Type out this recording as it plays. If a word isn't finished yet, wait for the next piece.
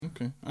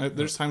Okay.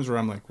 There's times where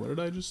I'm like, what did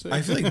I just say?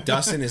 I feel like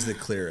Dustin is the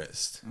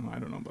clearest. Oh, I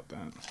don't know about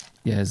that.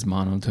 Yeah, it's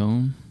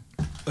monotone.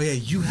 Oh yeah,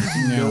 you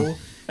have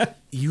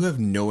you have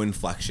no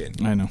inflection.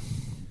 I know.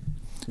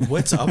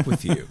 What's up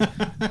with you?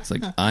 It's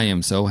like, I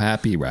am so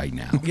happy right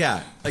now.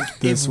 Yeah, like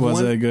This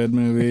was a good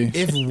movie.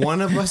 If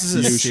one of us is a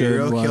You should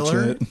serial watch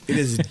killer, it. it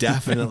is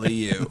definitely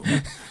you.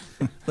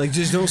 Like,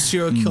 just don't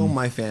serial kill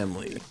my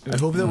family. I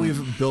hope that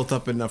we've built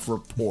up enough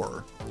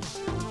rapport.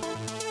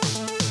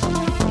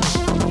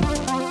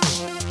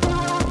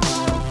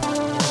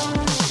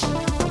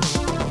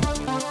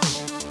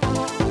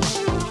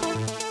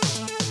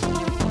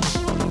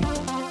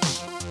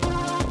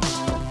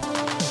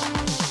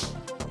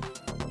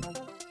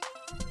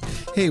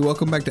 Hey,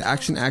 welcome back to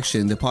Action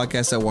Action, the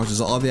podcast that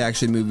watches all the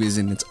action movies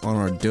and it's on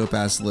our dope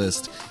ass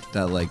list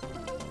that like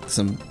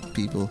some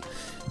people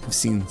have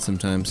seen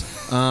sometimes.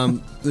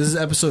 This is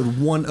episode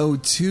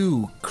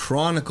 102,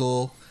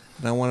 Chronicle,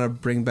 and I want to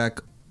bring back,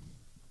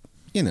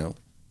 you know,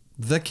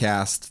 the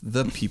cast,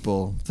 the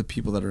people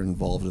that are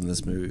involved in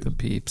this movie, The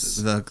peeps.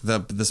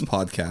 this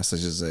podcast, I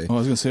should say. Oh, I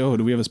was going to say,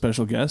 do we have a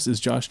special guest? Is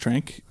Josh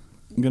Trank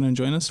going to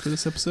join us for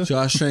this episode?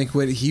 Josh Trank,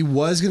 he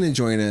was going to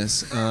join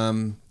us.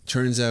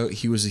 Turns out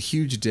he was a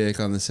huge dick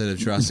on the set of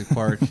Jurassic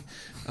Park.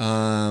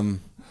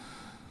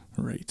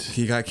 Right.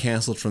 He got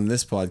canceled from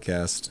this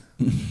podcast.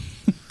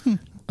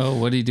 Oh,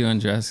 what did he do on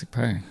Jurassic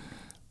Park?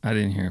 I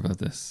didn't hear about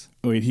this.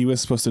 Wait, he was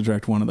supposed to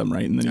direct one of them,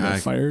 right? And then he got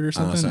fired or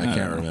something? Honestly, I can't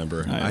don't know.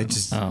 remember. I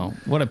don't know. Oh,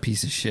 what a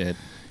piece of shit.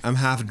 I'm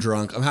half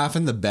drunk. I'm half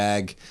in the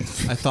bag.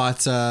 I thought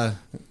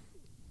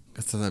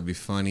that'd be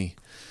funny.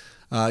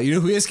 You know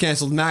who is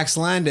canceled? Max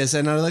Landis,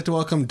 and I'd like to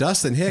welcome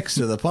Dustin Hicks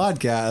to the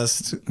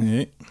podcast.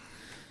 Hey.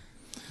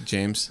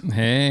 James.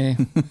 Hey.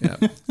 Yeah.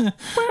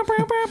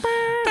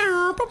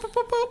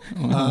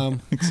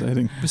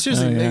 Exciting. But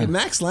seriously, Oh, yeah.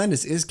 Max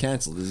Landis is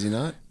canceled, is he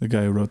not? The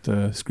guy who wrote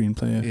the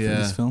screenplay for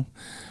this film.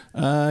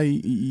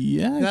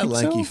 Yeah, I That think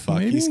lanky so, fuck.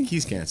 maybe?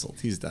 He's canceled.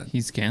 He's done.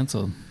 He's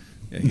canceled.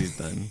 Yeah, he's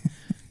done.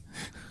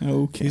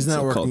 Okay, He's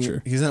not working.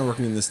 culture. He's not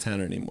working in this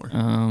town anymore.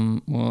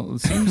 Well, it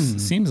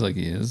seems like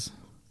he is.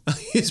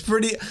 He's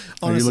pretty. Are you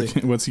Honestly,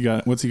 looking, what's he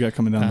got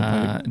coming down the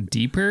pipe?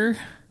 Deeper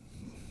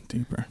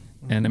Deeper.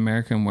 and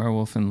American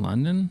Werewolf in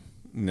London.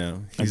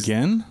 no.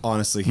 Again?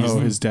 Honestly, he's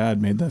His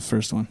dad made that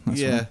first one. That's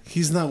yeah.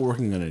 He's not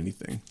working on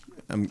anything.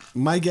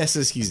 My guess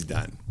is he's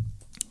done.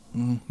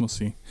 We'll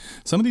see.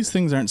 Some of these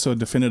things aren't so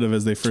definitive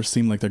as they first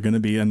seem like they're going to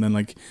be, and then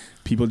like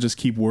people just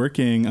keep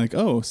working. Like,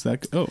 I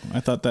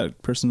thought that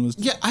person was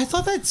Yeah, I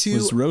thought that too.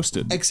 was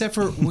roasted. Except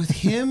for with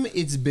him,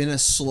 it's been a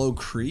slow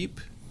creep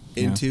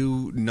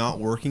into not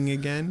working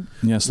again.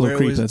 Yeah, slow Where it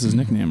creep. was- That's his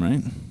nickname,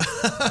 right?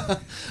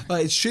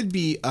 It should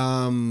be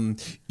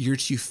you're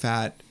too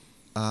fat.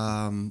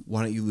 Why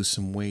don't you lose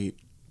some weight?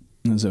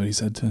 Is that what he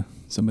said to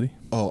somebody?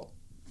 Oh,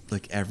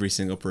 like every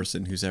single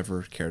person who's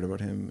ever cared about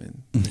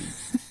him, and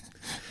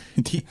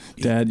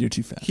Dad, you're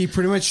too fat. he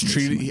pretty much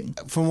treated.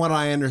 From what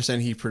I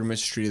understand, he pretty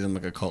much treated them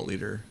like a cult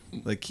leader.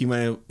 Like he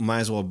might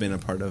as well have been a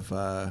part of.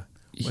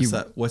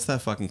 What's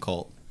that fucking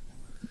cult?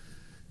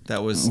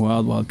 That was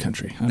Wild, wild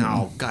country. I don't know.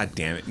 no. God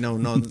damn it! No.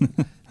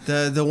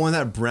 the one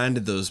that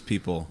branded those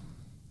people.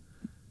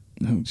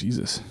 Oh,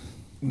 Jesus.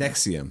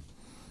 Nexium.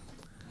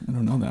 I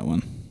don't know that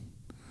one.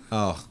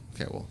 Oh,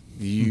 okay. Well,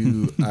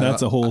 you.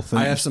 That's a whole thing.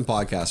 I have some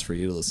podcasts for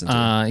you to listen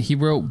to. He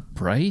wrote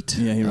Bright.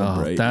 Yeah, he wrote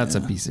Bright, That's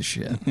yeah. a piece of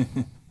shit.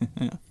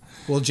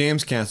 Well,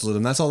 James canceled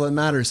him. That's all that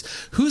matters.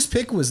 Whose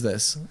pick was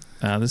this?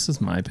 This is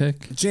my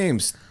pick.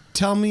 James,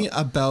 tell me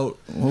about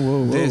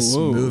Whoa, this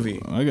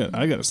movie. I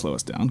got to slow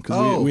us down because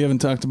Oh. we haven't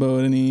talked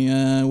about any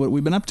what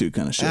we've been up to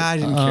kind of shit. I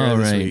didn't care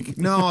this right. week.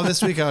 No,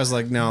 this week I was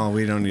like, no,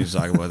 we don't need to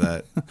talk about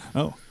that.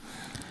 Oh,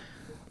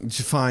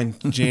 Fine,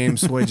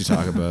 James. What did you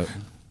talk about?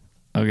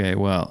 Okay,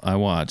 well, I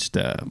watched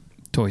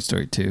Toy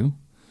Story 2.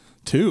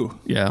 2.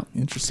 Yeah.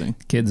 Interesting.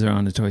 Kids are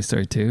on to Toy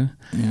Story 2.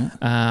 Yeah.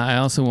 I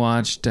also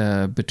watched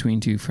Between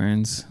Two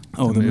Ferns.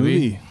 Oh, the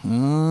movie.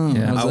 Oh,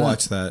 Yeah. how's I that?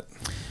 watched that.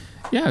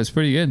 Yeah, it was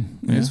pretty good.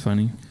 It was Yeah.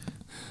 funny.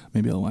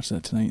 Maybe I'll watch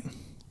that tonight.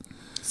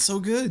 It's so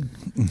good.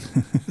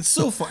 It's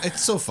so fun.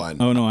 It's so fun.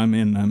 Oh no, I'm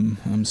in.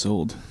 I'm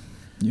sold.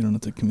 You don't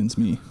have to convince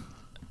me.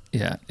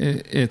 Yeah,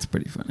 it's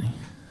pretty funny.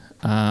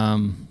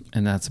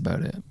 And that's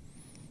about it.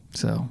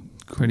 So,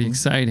 pretty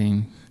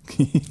exciting.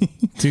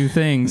 2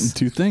 things.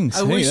 2 things.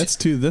 I Hey, wish- that's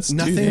 2. That's 2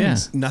 Nothing.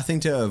 things. Nothing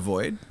to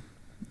avoid.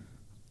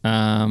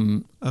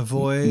 Avoid.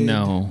 Avoid.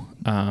 No.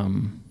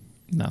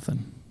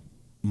 Nothing.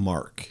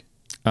 Mark.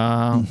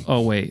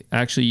 Oh, wait.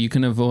 Actually, you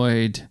can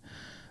avoid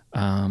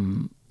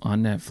on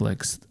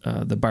Netflix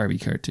the Barbie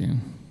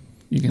cartoon.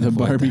 You can The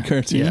avoid Barbie that.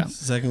 cartoon? Yeah.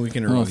 Second week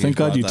in a row. Oh, thank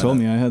God you told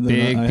me. I had that.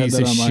 Big I had piece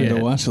that of on my shit. to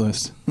watch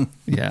list.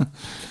 Yeah.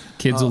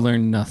 Kids will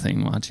learn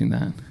nothing watching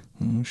that.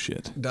 Oh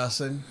shit.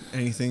 Dustin,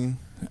 anything?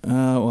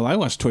 Well, I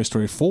watched Toy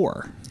Story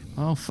 4.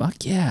 Oh,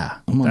 fuck yeah.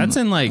 I'm on- That's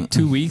in like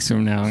 2 weeks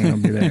from now. I'm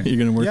going to be there. You're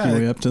gonna work your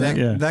way up to that.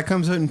 Yeah. That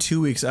comes out in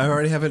 2 weeks. I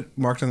already have it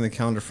marked on the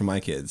calendar for my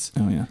kids.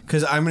 Oh yeah.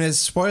 Because I'm going to,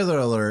 spoiler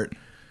alert,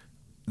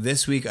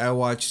 this week I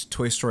watched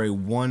Toy Story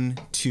 1,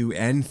 2,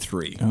 and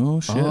 3. Oh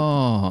shit!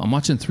 Oh, I'm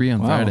watching 3 on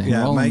Wow, Friday.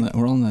 Yeah,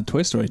 we're all on that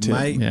Toy Story tip.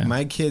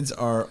 My kids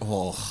are.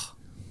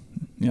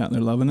 Yeah,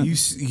 they're loving it.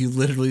 You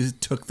literally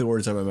took the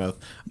words out of my mouth.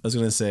 I was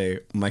going to say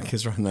my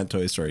kids are on that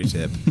Toy Story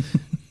tip.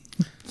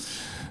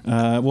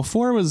 Well,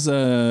 4 was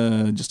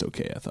just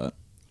okay, I thought.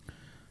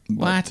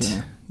 What?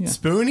 Yeah.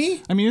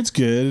 Spoonie? I mean, it's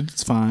good.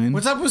 It's fine.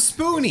 What's up with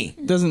Spoonie?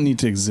 It doesn't need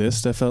to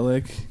exist, I felt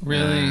like.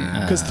 Really?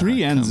 Because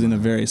 3 ends in a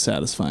very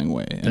satisfying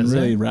way and Does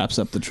really it? wraps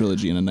up the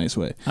trilogy in a nice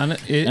way.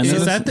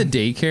 Is that the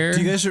daycare?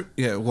 Do you guys?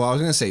 Yeah. Well, I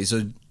was going to say.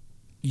 So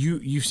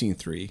you've seen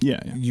 3. Yeah.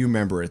 You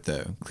remember it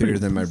though, clearer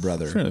than my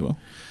brother. Fairly well.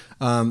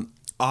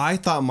 I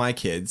thought my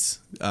kids,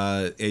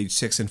 age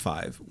 6 and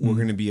 5, were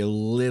going to be a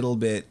little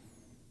bit,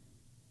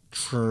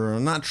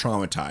 not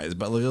traumatized,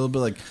 but a little bit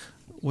like,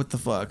 what the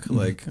fuck?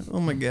 Like, oh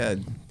my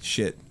god,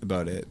 shit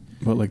about it.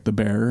 But like the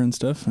bear and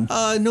stuff?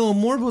 No,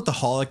 more about the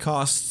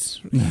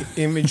Holocaust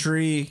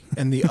imagery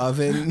and the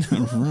oven.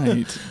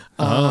 Right.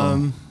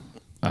 I'm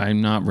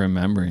not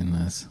remembering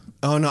this.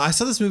 Oh no, I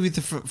saw this movie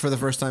for the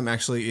first time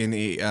actually in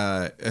in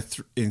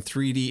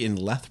 3D in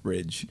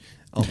Lethbridge,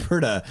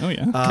 Alberta. Oh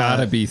yeah.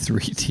 Gotta be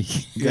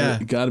 3D. Yeah.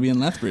 Gotta be in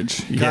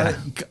Lethbridge.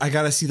 I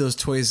gotta see those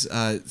toys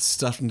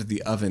stuffed into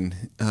the oven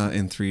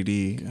in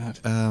 3D.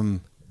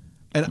 God.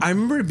 And I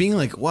remember it being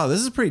like, wow,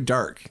 this is pretty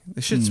dark.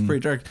 This shit's pretty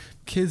dark.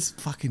 Kids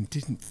fucking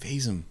didn't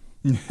faze them.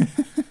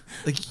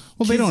 Like,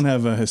 Well, they don't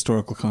have a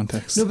historical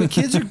context. No, but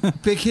kids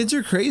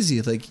are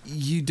crazy. Like,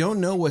 you don't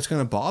know what's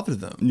gonna bother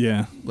them.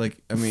 Yeah. Like,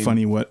 I mean,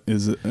 funny what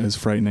is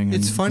frightening.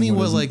 it's and funny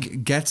what isn't.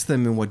 like gets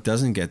them and what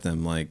doesn't get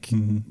them. Like,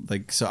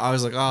 like so I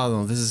was like, oh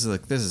no, this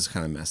is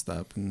kind of messed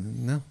up.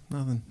 And no,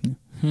 nothing.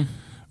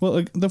 Well,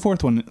 like the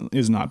 4th one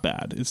is not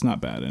bad. It's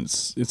not bad, and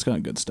it's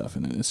got good stuff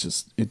in it.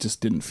 It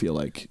just didn't feel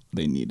like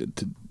they needed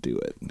to do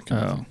it.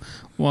 Oh,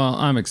 well,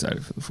 I'm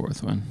excited for the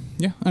 4th one.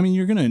 Yeah. I mean,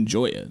 you're gonna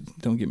enjoy it.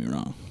 Don't get me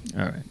wrong.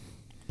 All right,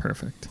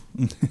 perfect.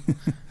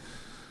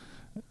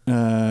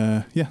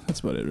 Yeah, that's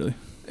about it, really.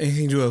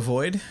 Anything to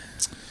avoid?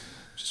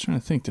 Just trying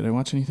to think. Did I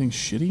watch anything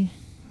shitty?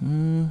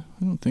 I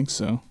don't think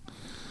so.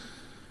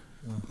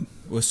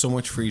 With so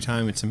much free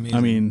time, it's amazing.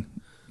 I mean,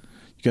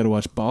 you got to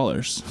watch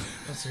Ballers.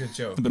 that's a good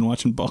joke. I've been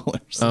watching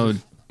Ballers. Oh,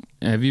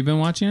 have you been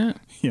watching it?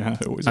 Yeah,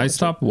 I always. I watch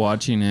stopped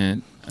watching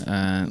it.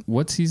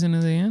 What season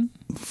are they in?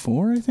 it.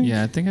 4, I think.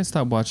 Yeah, I think I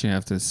stopped watching it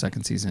after the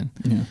 2nd season.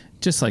 Yeah.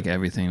 Just like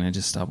everything, I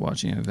just stopped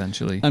watching it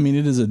eventually. I mean,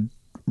 it is a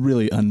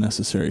really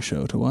unnecessary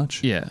show to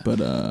watch. Yeah. but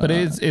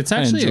it's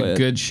I actually enjoy a it.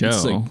 good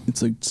show.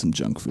 It's like some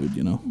junk food,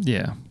 you know.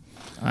 Yeah,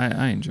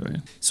 I enjoy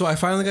it. So I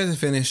finally got to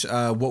finish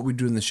What We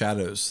Do in the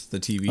Shadows, the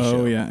TV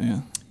show. Oh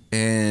yeah.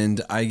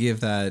 And I give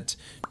that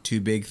 2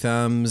 big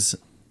thumbs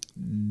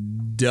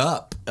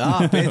up.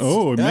 Oh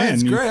man,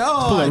 it's you great.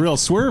 Oh, pulled a real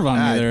swerve on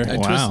me there. I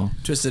Wow.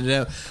 twisted it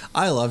out.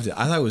 I loved it.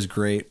 I thought it was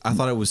great. I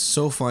thought it was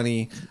so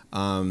funny.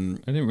 I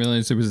didn't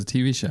realize it was a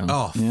TV show.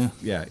 Oh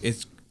Yeah.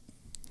 It's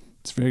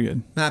It's very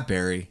good. Matt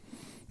Berry.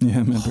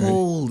 Yeah, Matt Berry.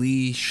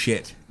 Holy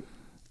shit!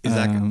 Is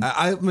that?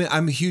 I mean,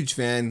 I'm a huge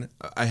fan.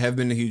 I have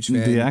been a huge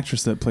fan. The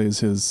actress that plays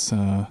his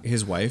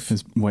wife.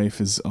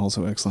 wife is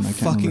also excellent. I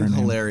can't Fucking remember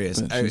her name,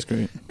 hilarious. but she's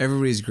great.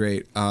 Everybody's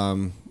great.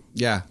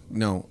 Yeah.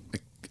 No,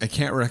 I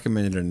can't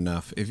recommend it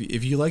enough.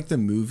 If you like the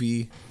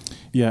movie,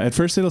 Yeah, at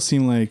first it'll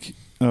seem like,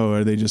 oh,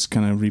 are they just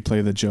kind of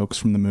replay the jokes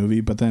from the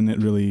movie? But then it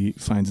really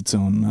finds its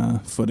own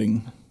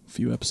footing a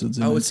few episodes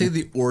in. I would say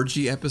the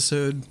orgy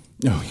episode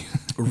Oh, yeah.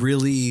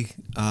 really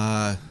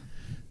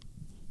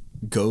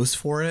goes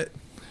for it.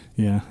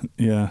 Yeah.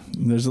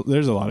 There's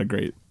a lot of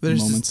great There's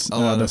moments. just a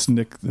lot that's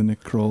the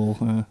Nick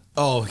Kroll.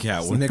 Oh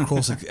yeah, when Nick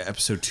Kroll's like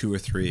episode 2 or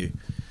 3,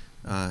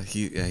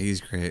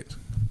 he's great.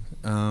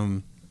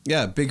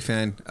 Yeah, big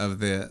fan of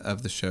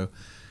the show.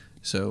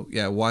 So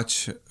yeah,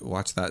 watch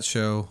that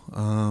show.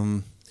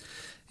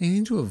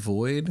 Anything to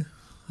avoid?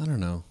 I don't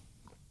know.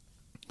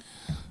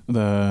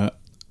 A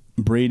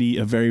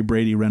very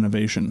Brady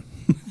renovation.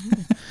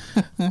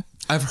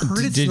 I've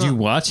heard it's Did not, you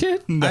watch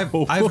it? I've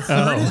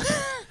heard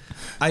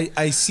it.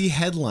 I see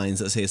headlines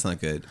that say it's not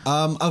good.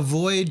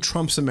 Avoid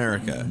Trump's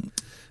America.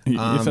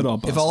 If at all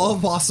possible. If at all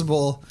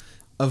possible,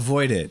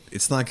 avoid it.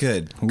 It's not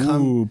good.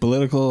 Ooh,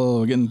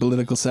 getting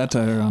political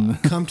satire on the...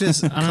 Come to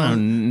I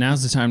don't know.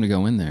 Now's the time to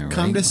go in there. Right?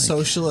 come to Like,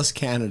 socialist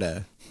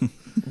Canada.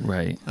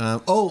 Right.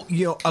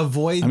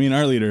 Avoid. I mean,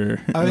 our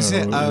leader. I was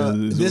saying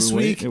is this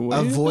way- week. way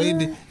Avoid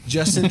there?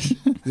 Justin.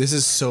 This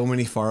is so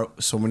many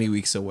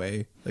weeks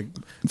away. Like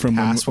from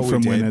past what we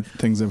when did.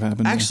 things have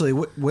happened. Actually,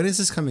 when is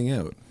this coming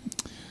out?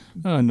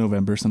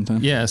 November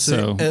sometime. Yeah.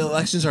 So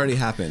elections already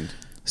happened.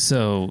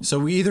 so So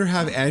we either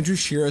have Andrew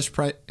Scheer as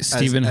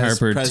Stephen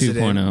Harper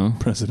 2.0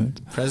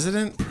 president,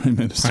 Prime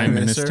Minister. Prime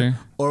Minister.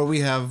 or we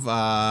have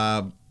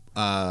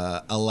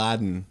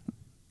Aladdin,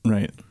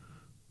 Right.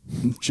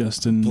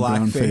 Justin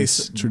Blackface.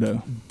 Brownface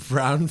Trudeau.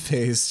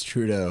 brown-faced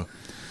Trudeau.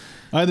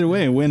 Either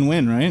way,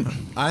 win-win, right?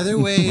 Either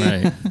way,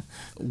 Right.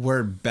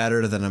 we're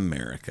better than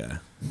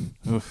America.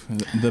 Oof,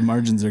 the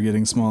margins are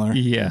getting smaller.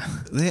 Yeah.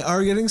 They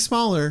are getting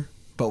smaller,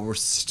 but we're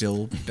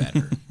still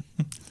better.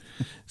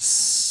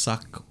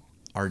 Suck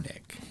our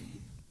dick.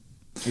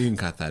 You can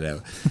cut that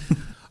out.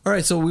 All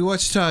right, so we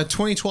watched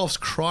 2012's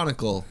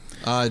Chronicle,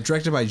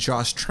 directed by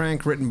Josh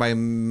Trank, written by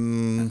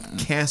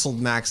canceled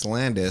Max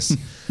Landis.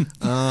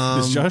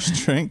 Is Josh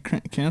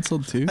Trank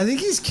canceled too? I think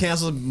he's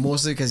canceled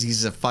mostly because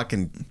he's a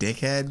fucking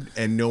dickhead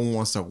and no one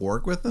wants to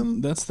work with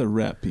him. That's the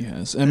rep he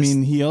has. I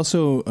mean, he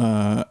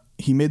also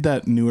he made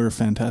that newer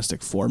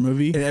Fantastic Four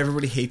movie, And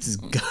everybody hates his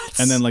guts.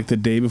 and then like the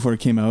day before it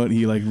came out,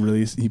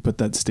 he put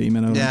that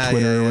statement out on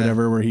Twitter or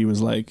whatever where he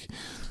was like,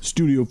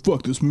 "Studio,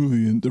 fuck this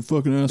movie, and they're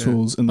fucking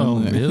assholes." And then, Oh,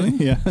 really?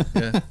 Yeah.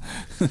 Yeah.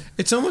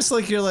 It's almost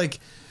like you're like,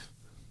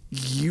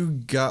 you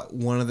got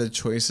one of the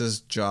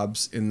choicest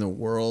jobs in the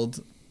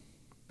world,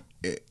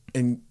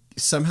 and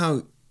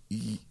somehow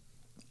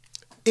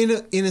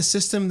in a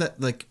system that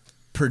like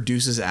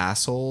produces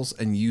assholes,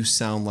 and you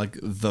sound like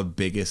the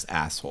biggest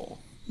asshole.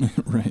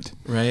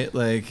 Right.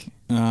 Like,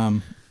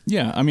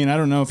 Yeah, I mean, I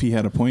don't know if he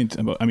had a point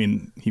about. I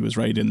mean, he was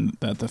right in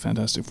that the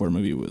Fantastic Four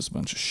movie was a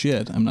bunch of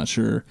shit. I'm not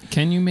sure.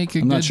 Can you make a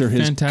I'm good not sure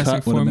his Fantastic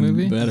cut would Four have been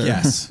movie? better.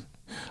 yes,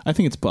 I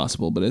think it's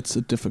possible, but it's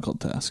a difficult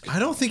task. I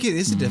don't think it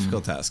is a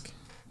difficult task.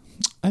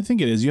 I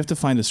think it is. You have to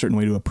find a certain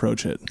way to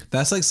approach it.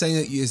 That's like saying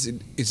that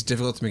it's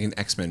difficult to make an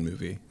X-Men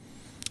movie.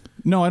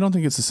 No, I don't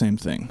think it's the same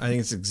thing. I think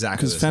it's exactly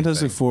Because the same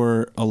Fantastic thing.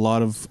 Four, a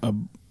lot of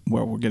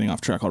well, we're getting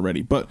off track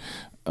already, but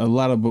a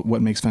lot of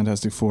what makes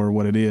Fantastic Four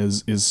what it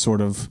is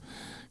sort of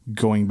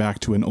going back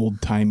to an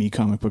old timey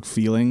comic book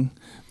feeling.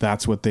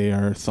 That's what they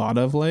are thought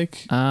of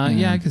like.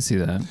 Yeah, I can see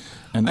that.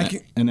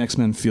 And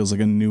X-Men feels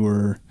like a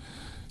newer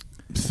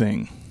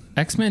thing.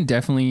 X-Men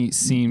definitely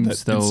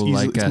seems That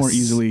it's more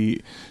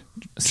easily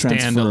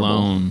transferable.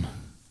 standalone.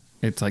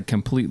 It's like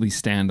completely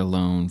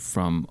standalone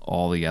from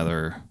all the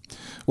other.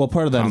 Well,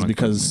 part of that is comic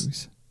book because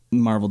movies.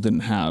 Marvel didn't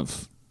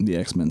have the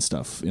X-Men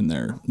stuff in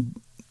their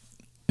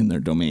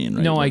domain,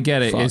 right? No, I Like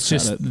get it. Fox It's had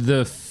just it.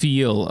 the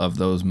feel of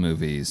those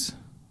movies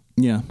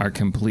Yeah. are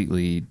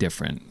completely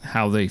different.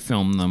 How they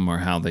film them or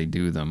how they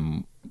do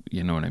them,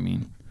 you know what I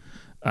mean?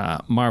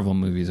 Marvel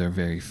movies are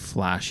very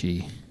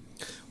flashy.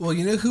 Well,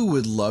 you know who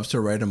would love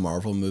to write a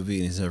Marvel movie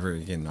and he's never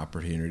going to get an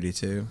opportunity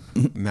to?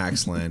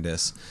 Max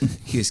Landis.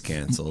 He's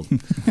canceled.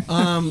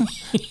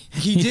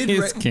 He did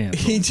is canceled.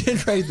 He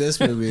did write this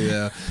movie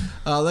though.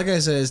 Like I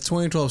said, it's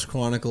 2012's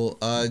Chronicle.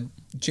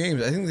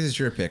 James, I think this is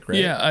your pick, right?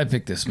 Yeah, I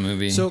picked this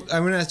movie. So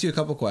I'm going to ask you a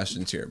couple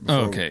questions here.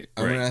 Okay,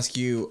 I'm going right. to ask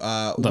you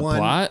the one.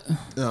 plot?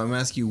 No, I'm going to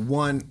ask you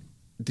one.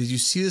 Did you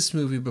see this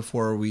movie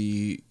before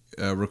we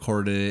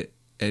recorded it?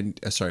 And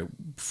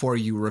before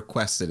you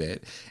requested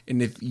it,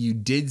 and if you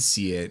did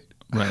see it,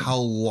 Right. how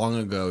long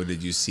ago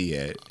did you see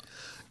it?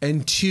 And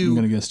I'm two,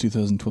 going to guess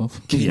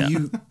 2012. Yeah.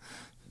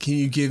 can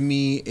you give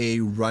me a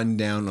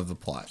rundown of the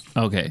plot?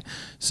 Okay,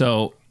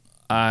 so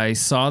I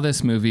saw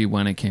this movie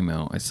when it came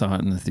out. I saw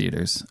it in the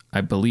theaters.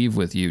 I believe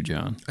with you,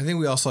 John. I think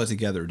we all saw it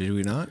together. Did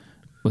we not?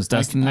 Was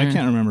Dustin there? I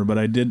can't remember, but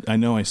I did. I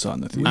know I saw it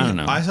in the theater. I don't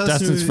know. I saw this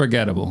Dustin's movie-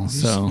 forgettable.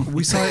 So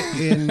We saw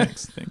it in.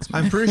 Thanks,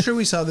 man. I'm pretty sure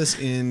we saw this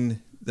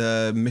in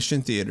the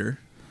Mission Theater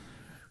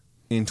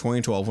in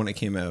 2012 when it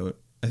came out.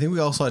 I think we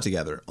all saw it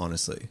together.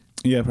 Honestly,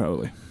 Yeah,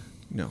 probably.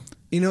 no.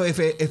 You know,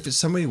 if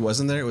somebody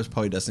wasn't there, it was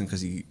probably Dustin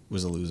because he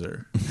was a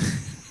loser,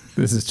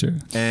 this is true.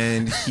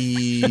 and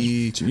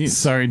he Jeez.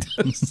 Sorry,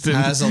 Dustin.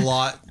 has a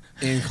lot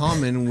in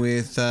common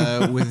with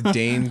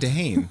Dane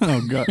DeHaan.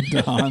 Oh God,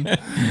 Don.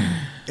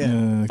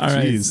 All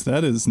right. Jeez,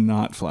 that is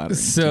not flattering.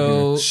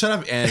 So Shut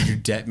up, Andrew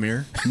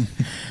Detmer.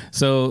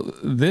 So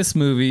this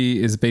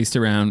movie is based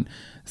around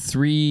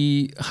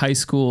 3 high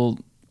school.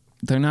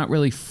 They're not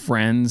really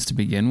friends to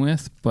begin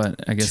with,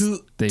 but I guess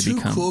they two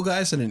become cool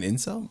guys and an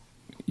incel.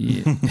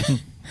 Yeah.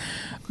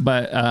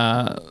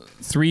 But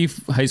 3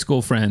 high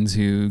school friends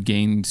who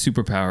gain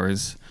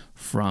superpowers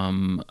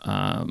from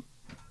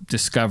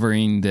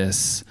discovering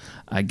this.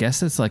 I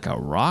guess it's like a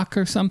rock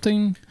or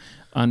something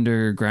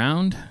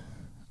underground.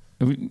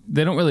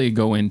 They don't really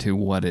go into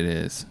what it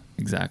is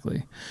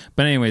exactly.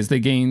 But anyways, they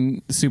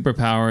gain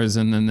superpowers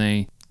and then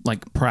they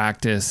like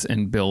practice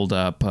and build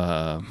up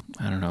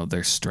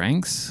their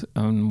strengths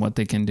on what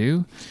they can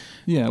do.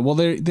 Yeah, well,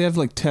 they have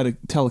like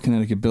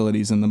telekinetic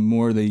abilities, and the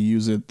more they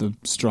use it, the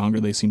stronger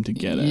they seem to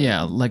get at it.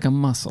 Yeah, like a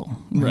muscle.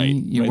 Right.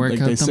 You right. work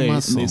like out they the say,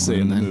 muscle. They say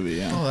in and the then- movie,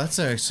 yeah. Oh, that's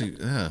actually.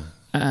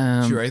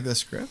 Did you write the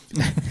script?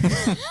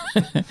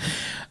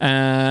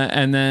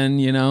 And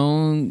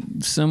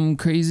then, some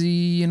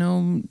crazy,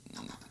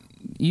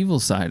 evil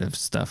side of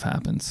stuff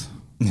happens.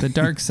 The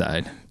dark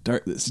side.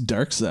 It's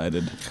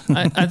dark-sided.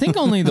 I think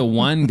only the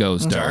one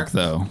goes dark,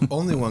 though.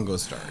 Only one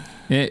goes dark.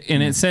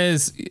 It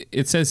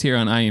says here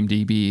on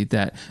IMDb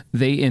that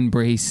they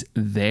embrace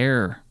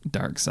their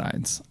dark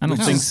sides. I don't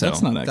think so.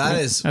 That's not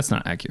accurate. That's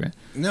not accurate.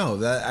 No,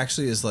 that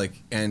actually is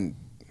like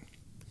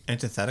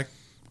antithetical.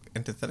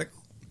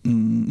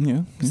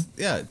 Yeah.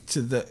 Yeah,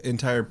 to the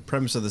entire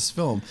premise of this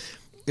film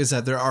is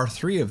that there are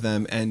 3 of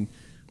them, and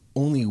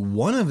only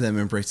one of them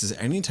embraces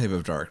any type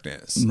of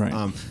darkness.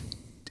 Right.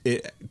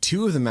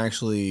 2 of them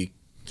actually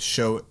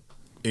show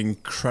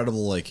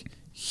incredible, like,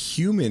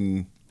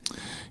 human.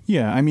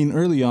 Yeah, I mean,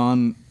 early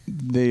on,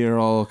 they are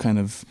all kind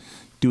of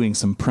doing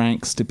some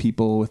pranks to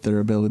people with their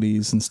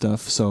abilities and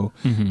stuff. So,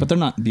 but they're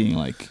not being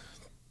like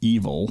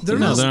evil. They're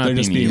not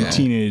just being being evil.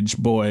 teenage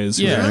boys.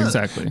 who Yeah, are-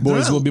 exactly.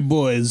 Boys They're will not- be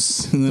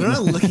boys. They're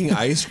not licking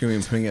ice cream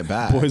and putting it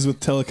back. Boys with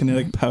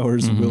telekinetic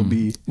powers will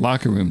be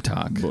Locker room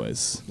talk.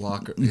 boys.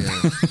 Locker,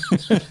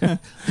 yeah.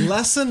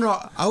 Less than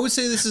I would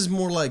say this is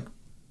more like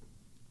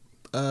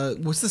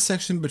what's the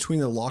section between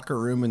the locker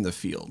room and the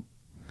field?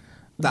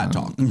 That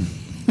talk.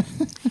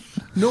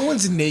 No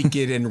one's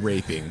naked and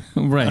raping.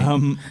 Right.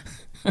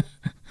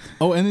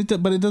 Oh, and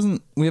but it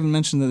doesn't. We haven't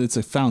mentioned that it's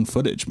a found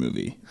footage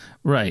movie,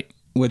 right.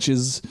 which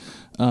is,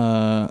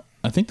 I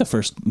think, the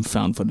first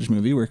found footage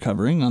movie we're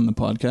covering on the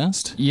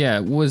podcast. Yeah.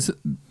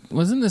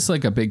 Wasn't this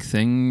like a big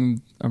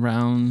thing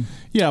around?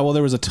 Yeah, well,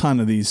 there was a ton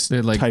of these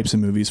They're like- types of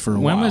movies for a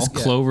When while. was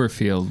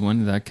Cloverfield? When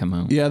did that come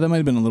out? Yeah, that might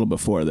have been a little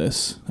before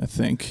this, I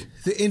think.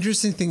 The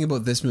interesting thing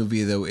about this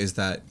movie, though, is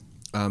that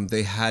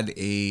they had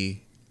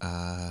a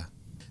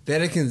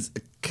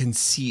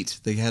conceit.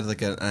 They had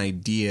like an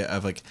idea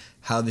of like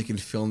how they could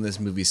film this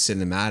movie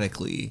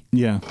cinematically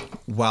Yeah,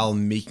 while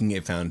making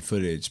it found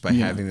footage by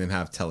having them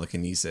have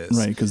telekinesis.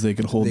 right, because they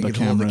could hold They the could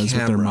hold the cameras with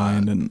their camera,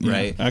 mind, and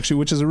right. actually,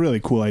 which is a really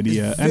cool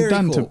idea It's and very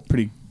done cool. to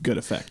pretty good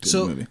effect in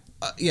So, the movie.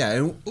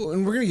 and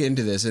we're gonna get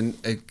into this, and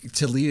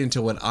to lead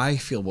into what I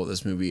feel about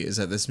this movie is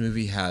that this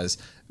movie has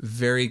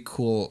very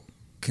cool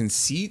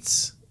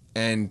conceits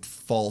and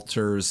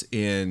falters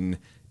in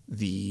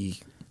the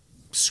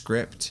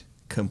script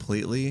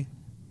completely.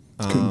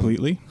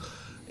 Completely.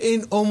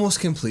 In almost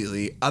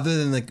completely, other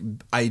than like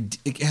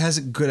it has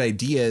good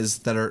ideas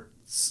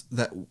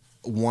that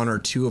one or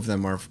two of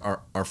them are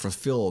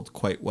fulfilled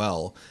quite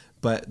well,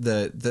 but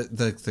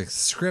the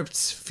script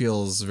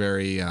feels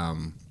very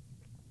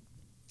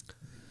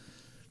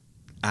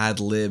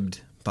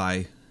ad-libbed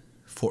by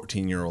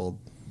 14-year-old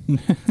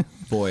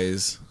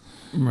boys.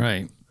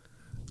 Right.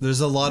 There's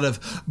a lot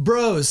of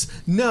bros.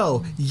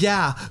 No,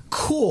 yeah,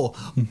 cool.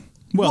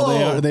 Well,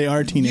 Whoa, they are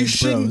you teenage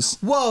shouldn't- bros.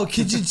 Whoa,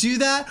 could you do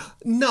that?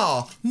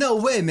 No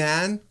way,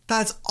 man.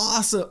 That's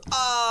awesome.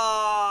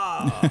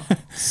 Ah,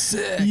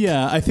 sick.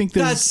 Yeah, I think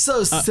there's, That's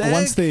so sick.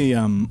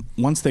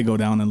 once they go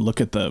down and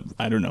look at the,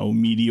 I don't know,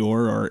 meteor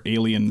or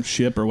alien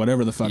ship or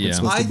whatever the fuck Yeah. it's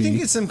supposed I to be.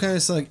 think it's some kind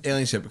of like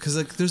alien ship because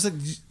like there's like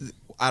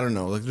I don't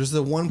know, like there's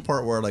the one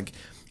part where like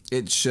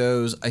it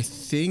shows, I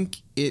think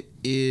it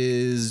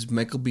is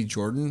Michael B.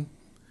 Jordan.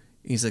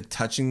 He's like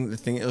touching the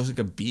thing. It looks like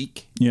a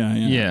beak. yeah.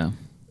 Yeah.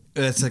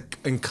 It's like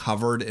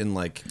covered in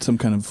like Some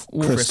kind of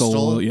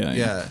crystal.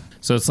 Yeah.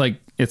 So it's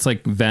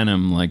like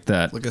Venom, like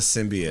that. like a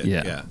symbiote.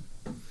 Yeah.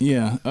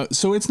 Yeah.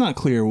 So it's not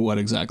clear what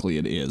exactly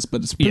it is,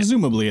 but it's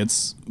presumably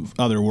it's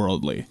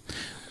otherworldly.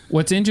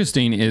 What's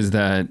interesting is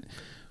that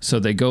so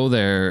they go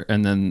there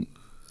and then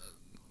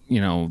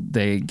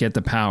they get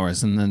the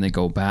powers and then they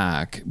go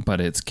back,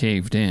 but it's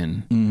caved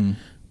in. Mm.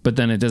 But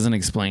then it doesn't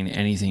explain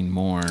anything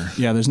more.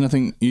 Yeah, there's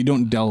nothing. You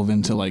don't delve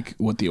into like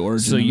what the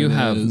origin. So you of it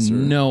have is or-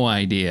 no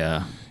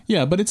idea.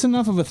 Yeah, but it's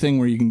enough of a thing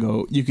where you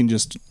can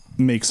just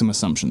make some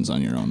assumptions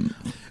on your own.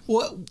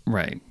 Well,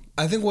 Right.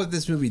 I think what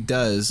this movie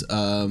does,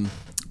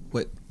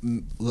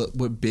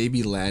 what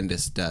Baby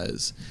Landis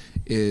does,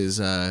 is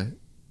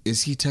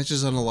he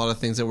touches on a lot of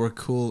things that were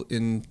cool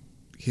in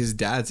his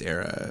dad's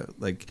era,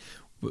 like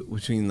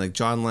between like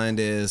John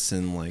Landis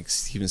and like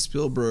Steven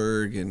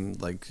Spielberg and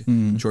like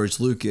George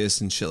Lucas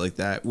and shit like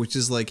that, which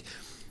is like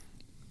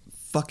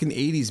fucking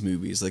 80s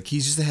movies. Like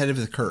he's just ahead of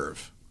the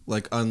curve,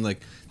 like on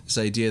like this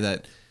idea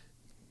that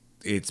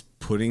it's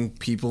putting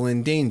people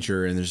in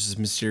danger and there's this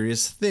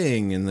mysterious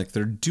thing and like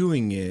they're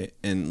doing it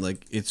and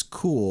like it's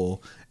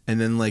cool,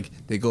 and then like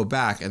they go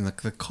back and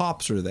like the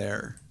cops are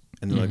there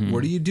and they're like,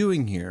 what are you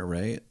doing here,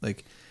 right?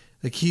 Like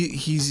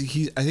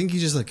he's I think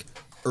he's just like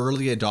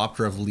early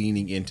adopter of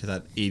leaning into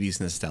that 80s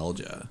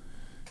nostalgia.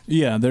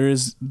 Yeah, there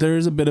is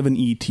a bit of an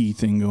ET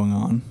thing going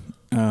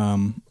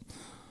on,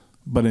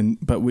 but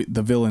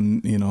the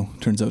villain,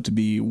 turns out to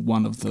be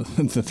one of the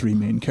three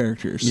main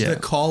characters. Yeah. The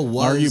call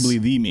was Arguably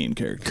the main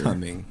character.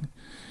 coming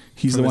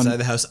He's from the one. inside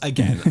the house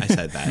again. I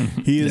said that.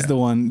 He is the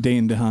one.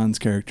 Dane DeHaan's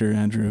character,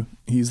 Andrew.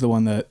 He's the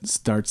one that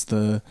starts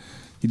the.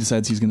 He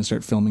decides he's going to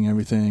start filming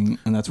everything,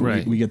 and that's where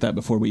Right. we get that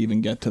before we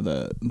even get to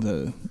the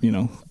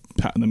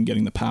them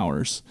getting the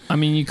powers. I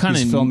mean, you kind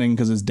He's of filming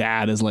because his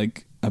dad is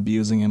like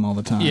abusing him all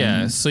the time.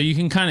 Yeah, so you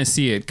can kind of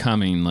see it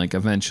coming. Like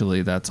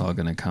eventually, that's all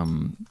going to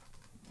come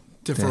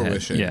To head.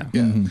 fruition. Yeah.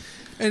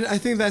 And I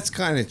think that's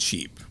kind of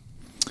cheap.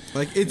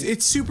 Like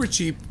it's super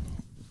cheap.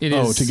 It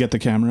is. Oh, to get the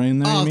camera in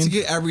there. Oh, you mean? to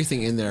get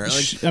everything in there.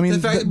 Like, I mean, the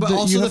fact, but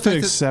also you the have to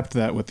fact that accept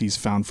that with these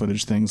found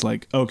footage things.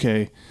 Like,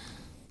 okay,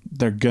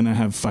 they're gonna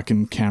have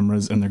fucking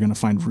cameras, and they're gonna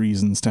find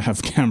reasons to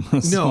have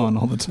cameras on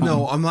all the time.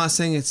 No, I'm not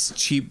saying it's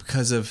cheap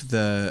because of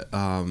the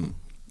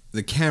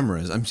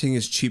cameras. I'm saying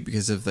it's cheap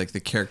because of like the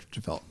character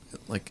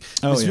development. Like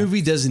this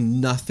movie does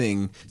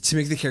nothing to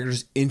make the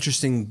characters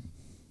interesting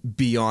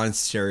beyond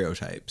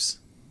stereotypes.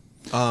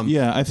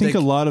 Yeah, I think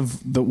like- a lot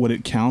of what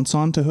it counts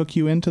on to hook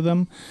you into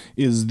them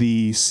is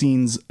the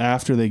scenes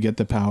after they get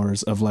the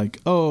powers of like,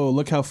 oh,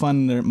 look how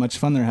much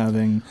fun they're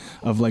having,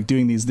 of like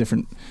doing these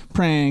different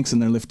pranks,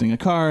 and they're lifting a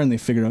car and they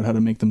figure out how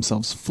to make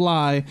themselves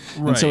fly.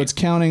 And so Right. it's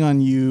counting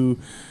on you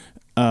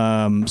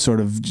sort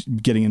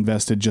of getting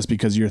invested just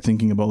because you're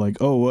thinking about like,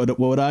 oh, what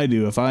would I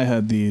do if I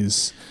had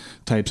these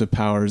types of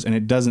powers? And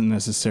it doesn't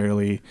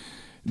necessarily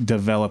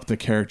develop the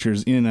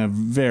characters in a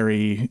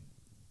very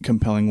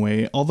compelling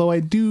way, although I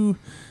do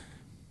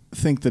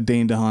think the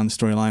Dane DeHaan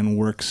storyline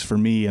works for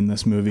me in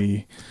this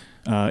movie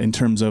in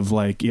terms of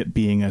like it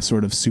being a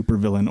sort of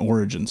supervillain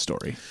origin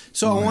story.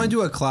 So I want to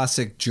do a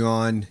classic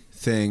John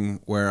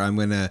thing where I'm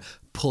going to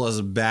pull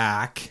us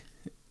back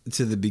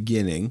to the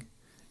beginning,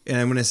 and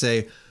I'm going to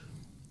say,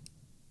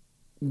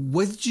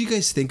 what did you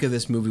guys think of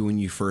this movie when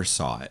you first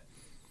saw it?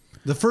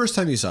 The first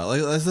time you saw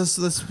it, like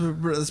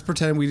let's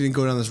pretend we didn't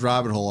go down this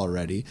rabbit hole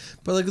already.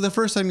 But like the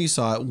first time you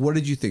saw it, what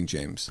did you think,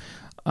 James?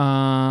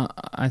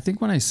 I think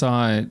when I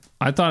saw it,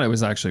 I thought it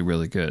was actually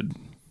really good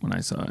when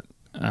I saw it.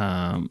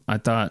 I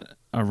thought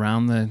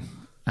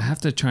I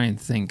have to try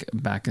and think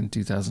back in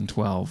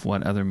 2012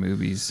 what other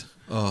movies,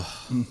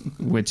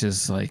 which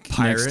is like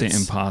Pirates, next to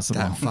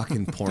impossible. That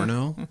fucking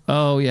porno.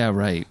 Oh yeah,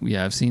 right.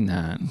 Yeah, I've seen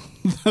that.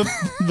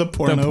 the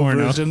porno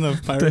porno. version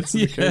of Pirates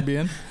of the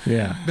Caribbean.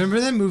 Yeah, Remember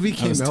that movie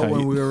came was out tight.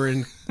 when we were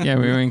in yeah,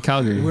 we were in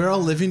Calgary. we were all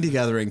living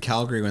together in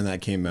Calgary when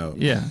that came out.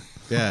 Yeah,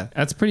 Yeah.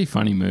 that's a pretty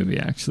funny movie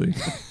actually.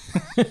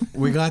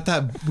 We got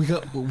a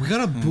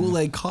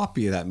bootleg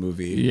copy of that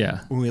movie.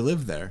 Yeah. When we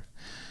lived there.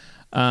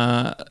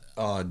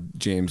 Oh,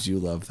 James, you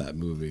love that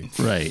movie.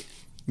 Right.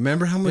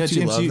 Remember how Yeah, much you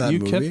James, love that you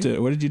movie? kept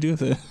it. What did you do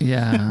with it?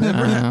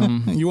 Yeah.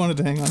 You wanted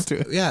to hang on to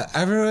it. Yeah,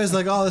 everyone was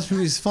like, "Oh, this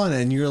movie's fun,"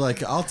 and you're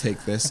like, "I'll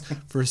take this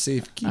for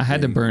safekeeping." I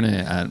had to burn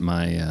it at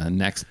my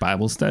next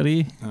Bible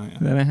study Oh, yeah.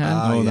 that I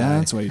had. Oh,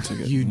 that's why you took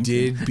it. You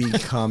did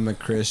become a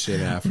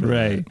Christian after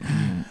Right.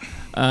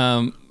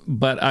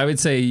 But I would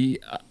say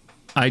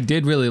I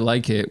did really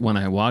like it when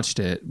I watched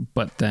it,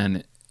 but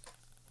then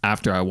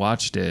after I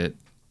watched it,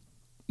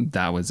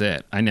 that was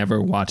it. I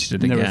never watched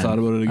it Never again. thought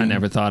about it again? I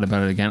never thought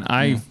about it again.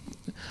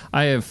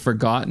 I have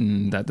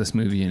forgotten that this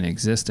movie even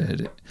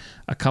existed.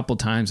 A couple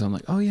times I'm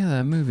like, oh yeah,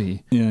 that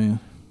movie. Yeah.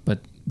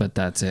 But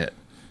that's it.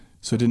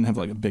 So it didn't have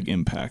like a big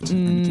impact. or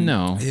anything.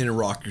 No. It didn't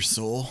rock your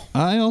soul.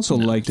 I also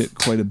liked it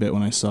quite a bit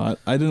when I saw it.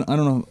 I don't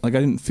know, like I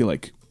didn't feel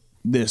like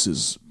this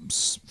is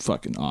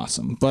fucking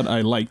awesome, but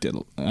I liked it,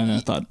 and I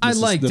thought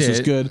this was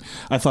good.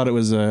 I thought it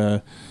was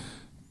a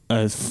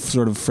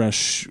sort of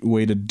fresh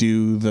way to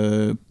do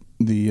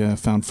the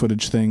found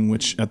footage thing,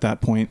 which at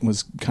that point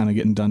was kind of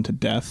getting done to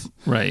death.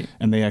 Right.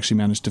 And they actually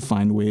managed to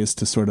find ways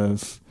to sort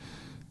of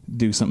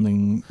do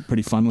something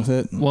pretty fun with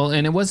it. Well,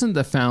 and it wasn't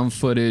the found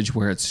footage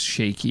where it's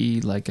shaky.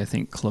 Like I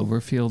think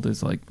Cloverfield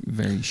is like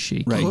very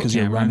shaky. Right, because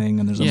you're camera. running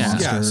and there's a Yeah.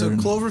 monster. Yeah, so and-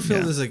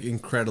 Cloverfield Yeah. is like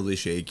incredibly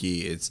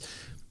shaky.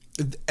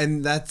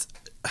 And that's.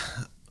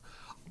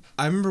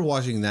 I remember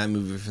watching that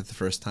movie for the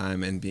first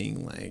time and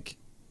being like,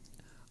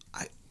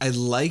 I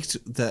liked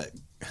the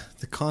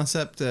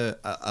concept.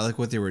 I like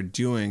what they were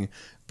doing,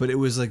 but it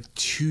was like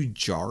too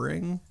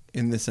jarring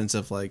in the sense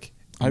of like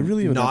I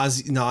really would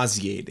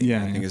nauseating.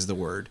 Yeah, I think yeah. is the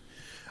word.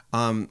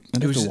 I'd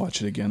it have was to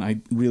watch it again.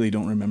 I really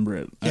don't remember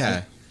it.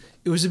 Yeah.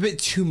 It was a bit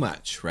too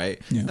much,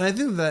 right? Yeah. And I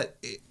think that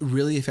it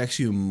really affects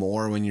you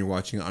more when you're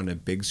watching it on a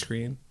big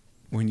screen,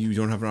 when you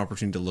don't have an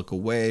opportunity to look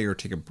away or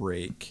take a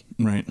break.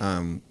 Right.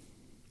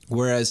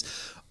 Whereas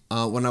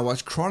when I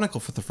watched Chronicle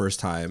for the first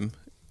time,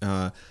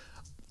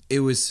 it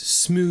was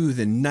smooth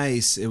and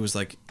nice. It was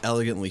like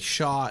elegantly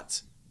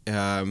shot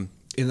in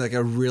like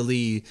a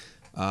really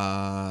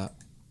I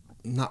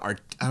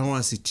don't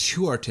want to say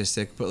too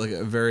artistic, but like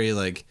a very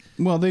like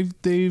Well,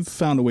 they've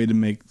found a way to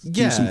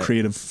do some Yeah.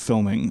 creative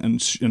filming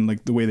and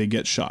like the way they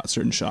get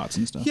certain shots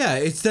and stuff. yeah,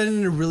 it's done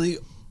in a really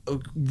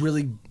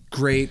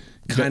great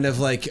kind of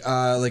like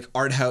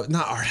art house,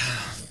 not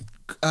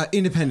art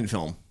independent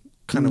film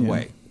kind of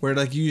way, where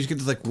like you just get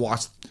to like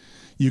watch.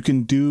 You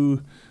can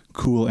do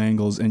cool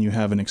angles and you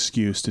have an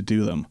excuse to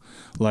do them.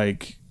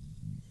 Like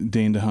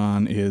Dane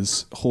DeHaan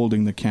is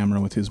holding the camera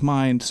with his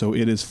mind, so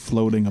it is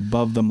floating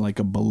above them like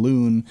a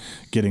balloon,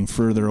 getting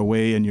further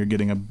away, and you're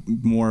getting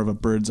more of a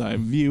bird's eye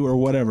view or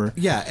whatever.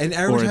 Yeah, and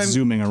every or time, it's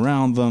zooming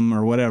around them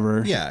or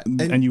whatever. Yeah,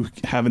 and you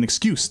have an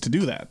excuse to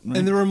do that. Right?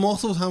 and there were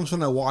multiple times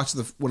when I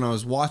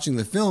was watching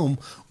the film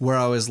where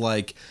I was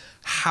like,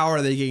 how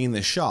are they getting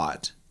the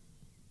shot?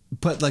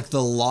 But like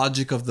the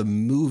logic of the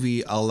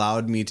movie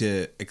allowed me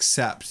to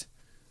accept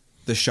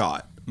the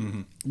shot,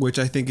 which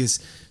I think is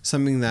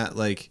something that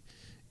like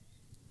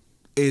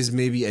is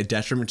maybe a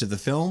detriment to the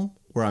film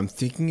where I'm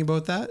thinking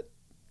about that,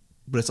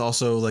 but it's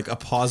also like a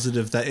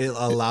positive that it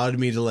allowed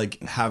me to like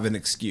have an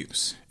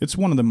excuse. It's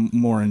one of the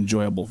more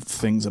enjoyable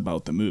things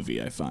about the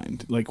movie, I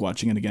find. Like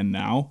watching it again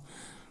now,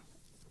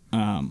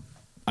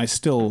 I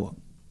still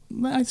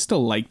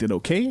liked it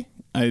okay.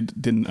 I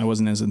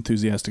wasn't as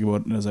enthusiastic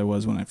about it as I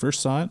was when I first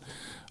saw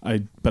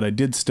it. But I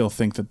did still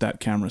think that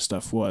camera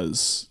stuff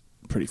was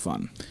pretty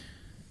fun.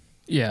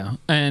 Yeah.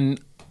 And,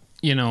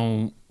 you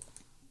know,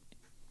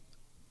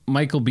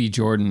 Michael B.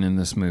 Jordan in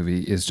this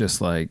movie is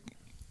just like,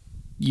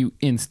 you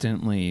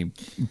instantly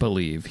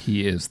believe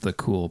he is the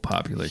cool,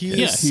 popular He kid.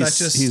 is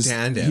such a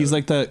standout. He's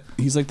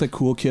like the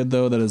cool kid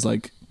though that is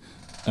like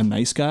a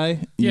nice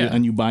guy.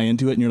 And you buy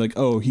into it, and you're like,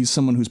 oh, he's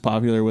someone who's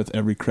popular with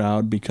every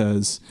crowd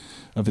because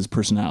of his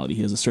personality.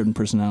 He has a certain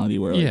personality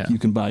where like, you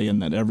can buy in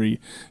that every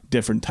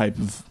different type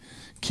of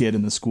kid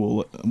in the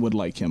school would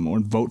like him or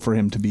vote for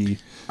him to be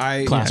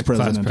class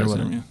president or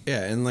whatever.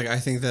 Yeah, and like I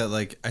think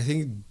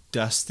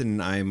Dustin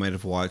and I might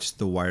have watched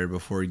The Wire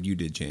before you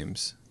did,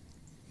 James.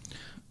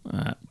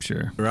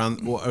 Sure. I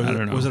don't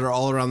know. Was it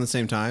all around the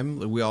same time?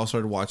 Like, we all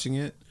started watching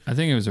it. I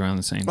think it was around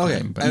the same time.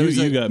 Okay, But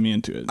You got me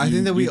into it. I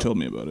think that you told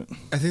me about it.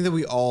 I think that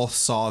we all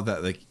saw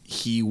that like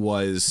he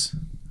was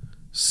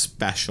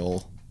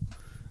special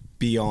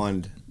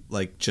beyond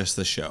like just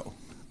the show.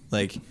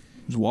 Like It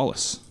was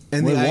Wallace.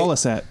 And Where's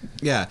Wallace at?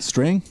 Yeah.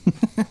 String?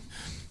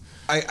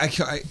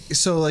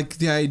 So like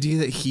the idea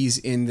that he's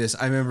in this,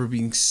 I remember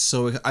being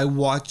so. I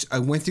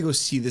went to go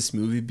see this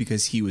movie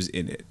because he was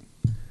in it.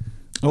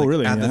 Oh,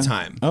 really? At the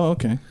time. Oh,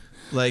 okay.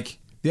 Like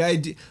the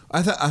idea,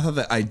 I thought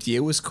the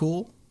idea was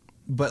cool,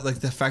 but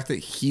like the fact that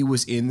he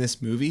was in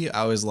this movie,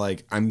 I was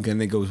like, I'm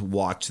gonna go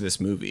watch this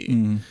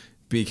movie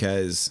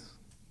because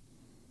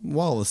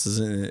Wallace is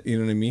in it. You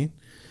know what I mean?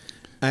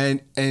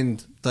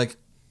 And like,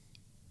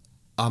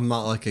 I'm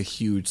not like a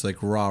huge like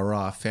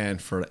rah fan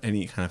for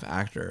any kind of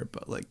actor,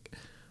 but like,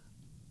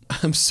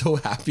 I'm so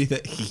happy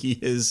that he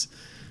is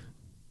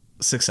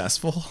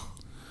successful.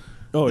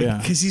 Oh yeah,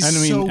 because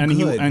he's so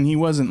good. And he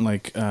wasn't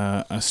like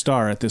a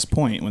star at this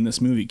point when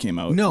this movie came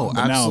out. No,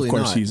 but absolutely now of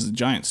course not. he's a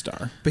giant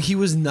star. But he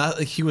was not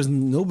like he was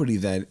nobody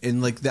then,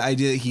 and like the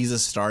idea that he's a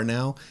star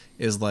now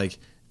is like,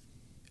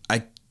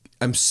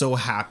 I'm so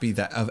happy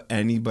that of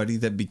anybody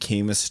that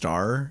became a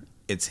star,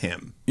 it's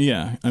him.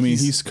 Yeah, I mean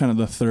he's kind of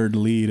the third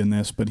lead in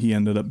this, but he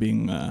ended up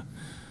being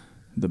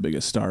the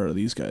biggest star of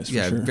these guys.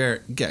 For sure.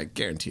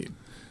 Guaranteed.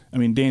 I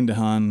mean, Dane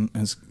DeHaan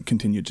has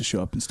continued to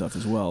show up and stuff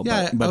as well.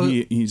 Yeah, but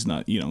he's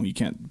not. You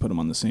can't put him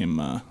on the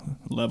same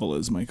level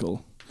as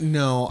Michael.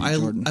 No, B.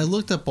 Jordan. I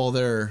looked up all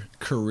their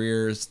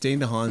careers. Dane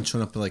DeHaan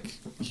shown up like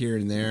here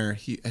and there.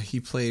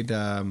 He played.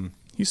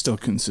 He's still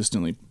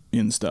consistently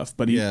in stuff,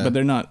 but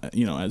they're not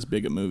as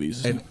big at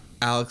movies. And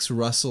Alex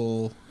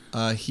Russell,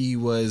 he's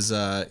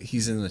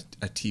in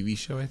a TV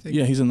show, I think.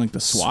 Yeah, he's in like the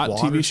SWAT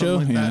TV show.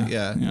 Like that.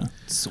 Yeah.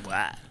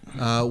 SWAT.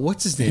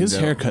 What's his name? His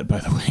haircut, by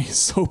the way, is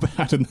so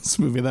bad in this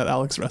movie. That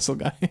Alex Russell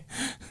guy.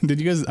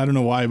 Did you guys? I don't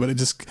know why, but it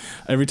just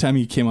every time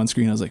he came on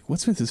screen, I was like,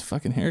 "What's with his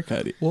fucking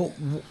haircut?" Well,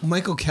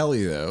 Michael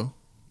Kelly though.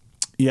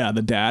 Yeah,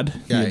 the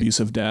dad, the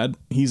abusive dad.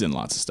 He's in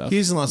lots of stuff.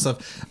 He's in lots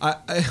of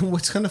stuff.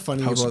 What's kind of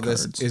funny about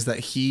this is that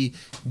he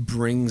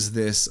brings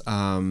this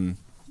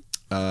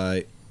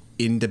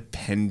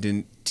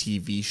independent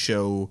TV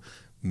show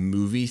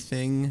movie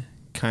thing,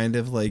 kind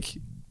of like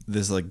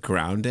this like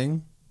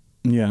grounding.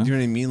 Yeah, you know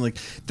what I mean? Like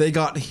they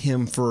got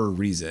him for a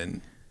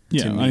reason.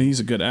 Yeah, he's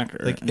a good actor.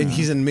 Like, and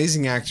he's an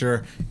amazing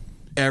actor.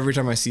 Every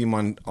time I see him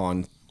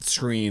on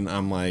screen,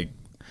 I'm like,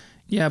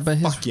 yeah, but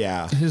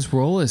his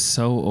role is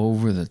so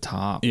over the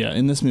top. Yeah,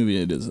 in this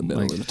movie, it is a bit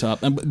over the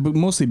top, but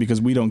mostly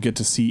because we don't get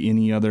to see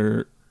any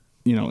other,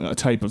 a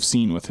type of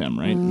scene with him,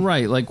 right?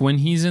 Right, like when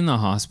he's in the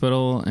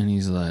hospital and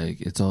he's like,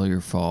 "It's all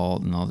your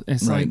fault," and all.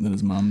 It's right, like that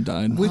his mom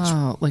died.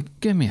 Like,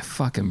 give me a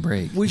fucking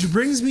break. Which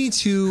brings me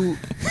to.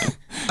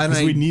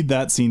 Because we need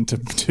that scene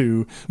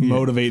to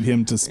motivate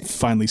him to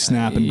finally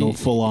snap and go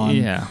full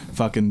on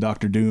fucking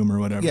Dr. Doom or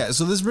whatever. Yeah,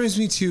 so this brings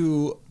me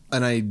to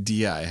an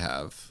idea I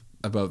have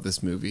about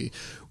this movie,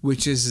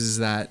 which is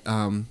that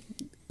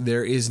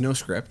there is no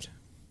script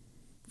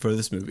for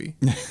this movie.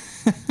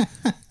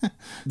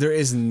 There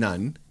is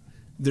none.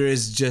 There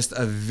is just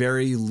a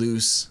very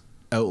loose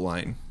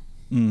outline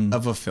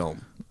of a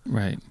film.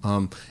 Right.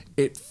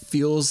 It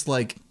feels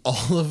like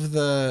all of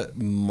the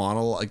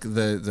like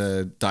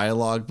the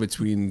dialogue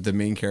between the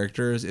main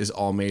characters is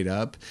all made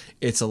up.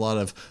 It's a lot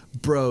of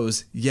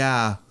bros.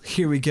 Yeah,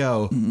 here we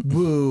go.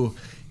 Woo.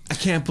 I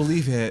can't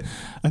believe it.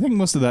 I think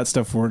most of that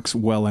stuff works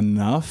well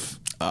enough.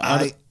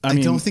 I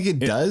don't think it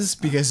does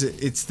because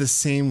it's the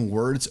same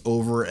words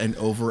over and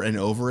over and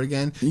over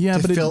again. Yeah,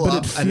 to but fill it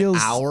up feels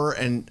an hour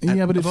and but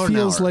it about an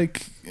feels hour.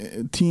 like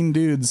teen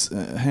dudes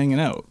hanging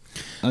out.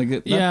 Like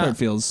that part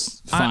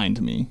feels fine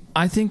to me.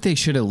 I think they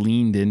should have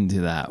leaned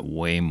into that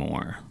way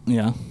more.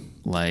 Yeah,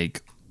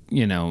 like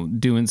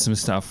doing some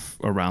stuff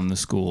around the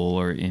school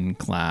or in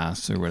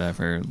class or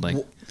whatever. Like,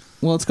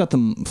 well, it's got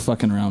them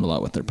fucking around a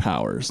lot with their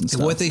powers and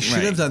stuff. What they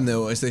should have done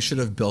though is they should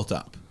have built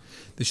up.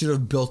 They should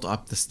have built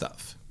up the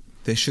stuff.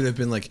 They should have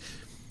been like,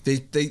 they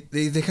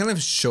kind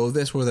of show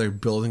this where they're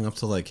building up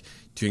to like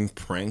doing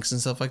pranks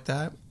and stuff like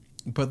that,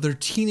 but they're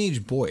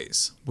teenage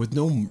boys with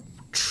no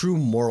true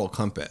moral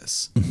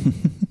compass.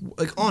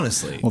 Like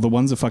honestly, well, the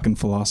one's a fucking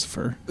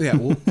philosopher. Yeah.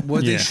 Well,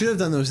 what they should have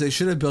done though is they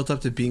should have built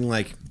up to being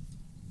like,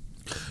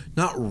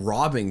 not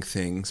robbing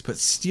things, but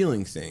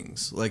stealing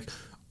things. Like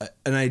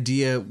an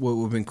idea. What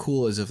would have been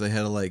cool is if they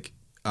had like,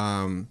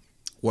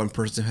 one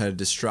person had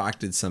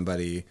distracted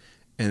somebody.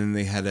 and then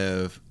they had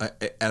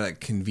at a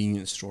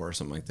convenience store or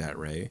something like that,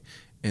 right?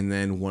 And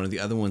then one of the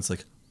other ones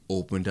like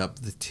opened up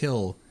the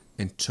till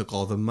and took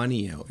all the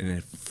money out, and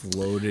it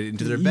floated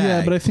into their bag.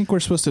 Yeah, but I think we're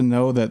supposed to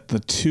know that the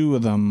two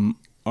of them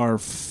are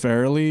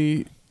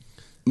fairly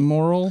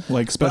moral,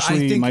 like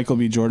especially Michael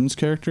B. Jordan's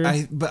character.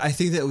 But I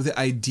think that the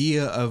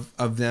idea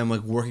of them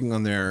like working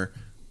on their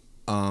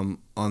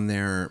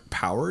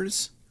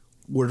powers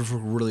would have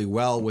worked really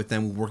well with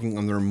them working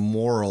on their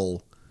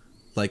moral,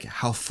 like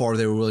how far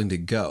they were willing to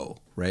go,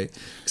 right?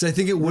 Because I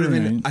think it would have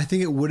been. I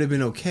think it would have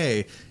been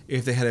okay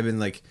if they had been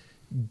like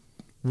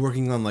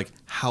working on like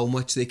how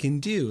much they can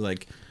do,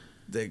 like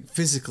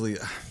physically.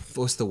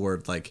 What's the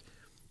word? Like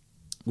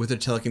with their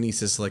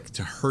telekinesis, like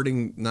to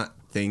hurting not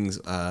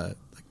things, like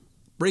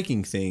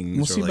breaking things.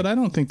 Well, see, but I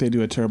don't think they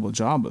do a terrible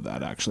job of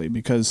that actually,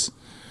 because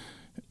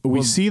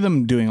we see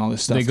them doing all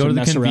this stuff. They go to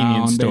the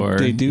convenience store.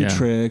 They do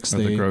tricks. Or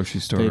the grocery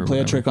store. They play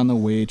a trick on the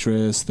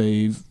waitress.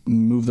 They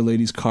move the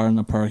lady's car in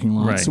the parking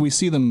lot. Right. So we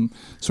see them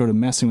sort of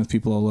messing with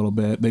people a little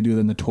bit. They do it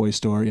in the toy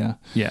store, yeah,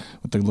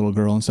 with the little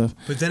girl and stuff.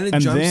 But then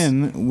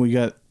then we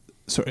got.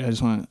 Sorry, I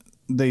just want.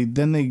 They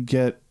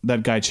get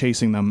that guy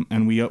chasing them,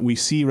 and we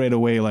see right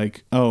away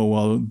like, oh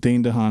well,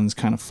 Dane DeHaan's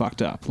kind of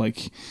fucked up.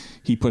 Like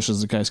he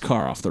pushes the guy's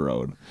car off the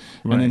road,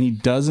 and then he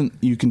doesn't.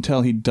 You can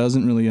tell he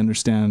doesn't really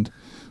understand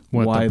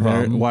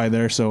why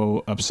they're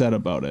so upset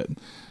about it.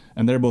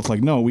 And they're both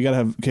like, no, we're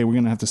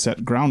going to have to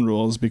set ground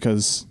rules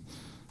because,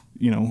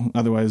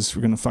 otherwise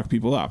we're going to fuck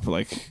people up.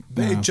 Like,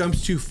 it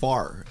jumps too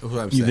far. Is what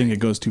I'm saying. You think it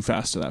goes too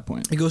fast to that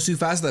point? It goes too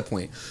fast at that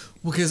point.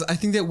 Because I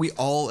think that we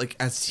all, like,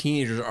 as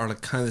teenagers are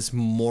like kind of this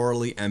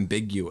morally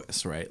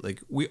ambiguous, right?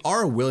 Like we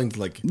are willing to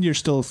like. You're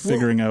still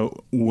figuring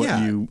out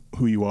who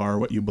you are,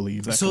 what you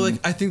believe. I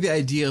think the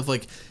idea of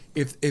like,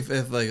 if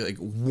like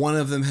one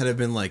of them had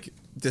been like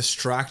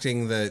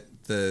distracting the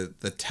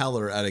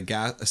teller at a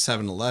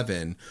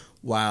 7-Eleven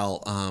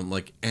while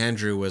like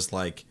Andrew was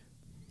like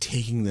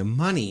taking the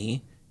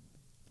money,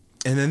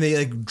 and then they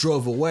like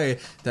drove away,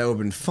 that would have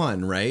been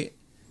fun, right?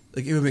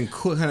 Like it would have been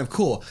cool, kind of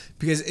cool,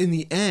 because in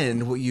the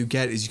end what you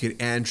get is you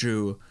get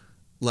Andrew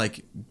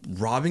like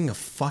robbing a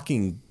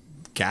fucking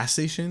gas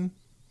station.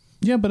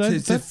 Yeah, but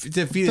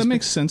that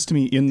makes sense to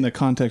me in the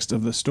context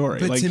of the story.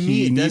 But like to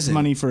me, he needs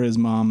money for his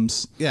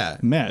mom's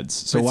meds,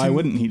 so why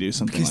wouldn't he do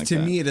something like that?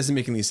 Because to me, it doesn't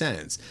make any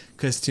sense.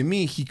 Because to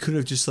me, he could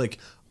have just like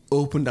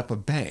opened up a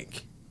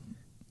bank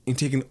and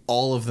taken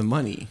all of the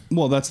money.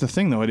 Well, that's the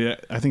thing, though.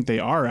 I think they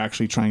are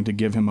actually trying to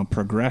give him a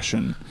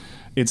progression.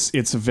 It's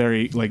a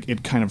very like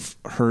it kind of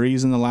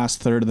hurries in the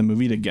last third of the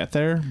movie to get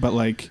there, but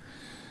like.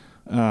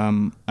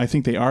 I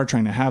think they are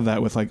trying to have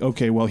that with like,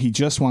 okay, well, he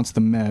just wants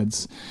the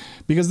meds,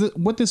 because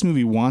what this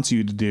movie wants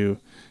you to do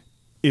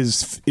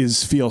is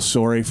feel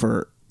sorry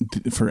for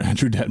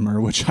Andrew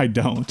Detmer, which I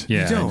don't.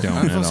 Yeah, I don't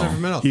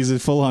at all. He's a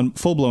full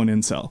blown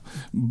incel,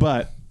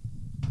 but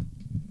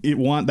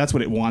that's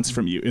what it wants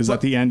from you. Is at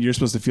the end you're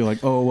supposed to feel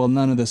like, oh well,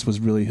 none of this was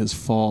really his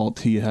fault.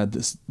 He had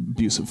this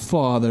abusive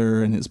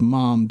father, and his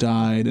mom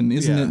died, and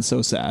isn't it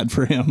so sad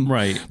for him?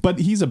 Right. But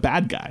he's a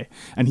bad guy,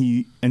 and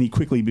he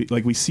quickly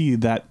like we see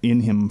that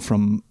in him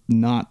from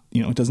not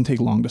it doesn't take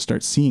long to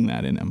start seeing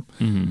that in him.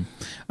 Mm-hmm.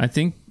 I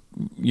think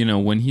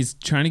when he's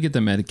trying to get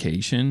the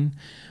medication,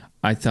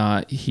 I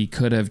thought he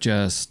could have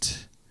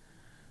just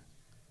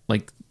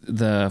like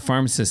the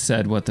pharmacist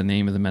said what the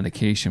name of the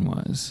medication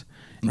was.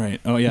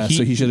 Right. Oh, yeah.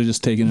 So he should have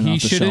just taken it off the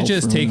shelf. He should have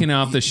just taken it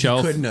off the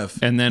shelf. He couldn't have.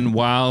 And then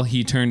while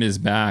he turned his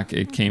back,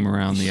 it came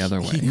around the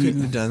other way. He couldn't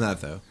have done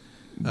that, though.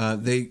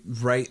 They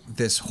write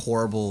this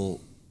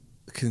horrible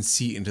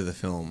conceit into the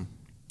film,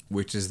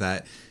 which is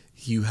that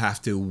you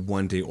have to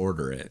one day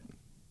order it.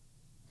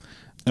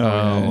 Oh,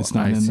 yeah, it's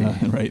not It's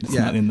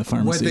not in the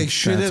pharmacy. What they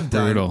should have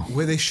done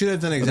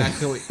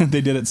exactly what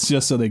they did it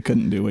just so they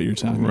couldn't do what you're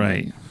talking about.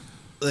 Right.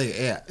 Like,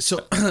 yeah.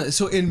 So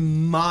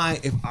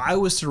if I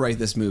was to write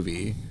this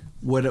movie,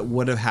 what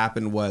would have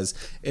happened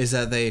is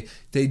that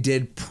they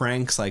did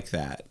pranks like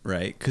that,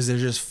 right? Because they're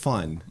just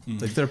fun.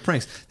 Like they're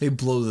pranks. They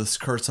blow the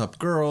skirts up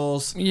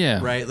girls. Yeah.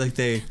 Right. Like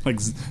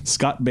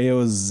Scott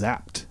Baio's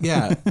Zapped.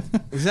 Yeah.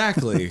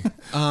 Exactly.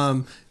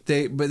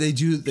 They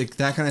do like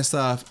that kind of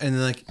stuff, and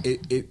then like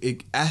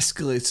it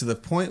escalates to the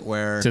point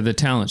where to the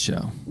talent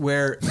show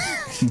where.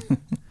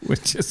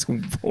 Which is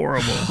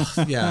horrible.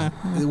 Yeah.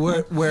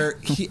 Where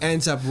he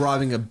ends up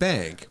robbing a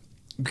bank,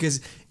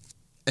 because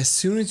as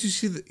soon as you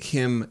see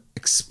him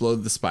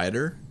explode the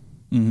spider,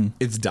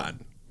 it's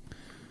done.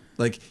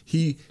 Like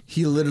he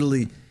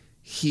literally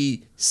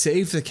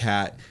saved the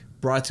cat,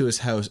 brought it to his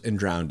house, and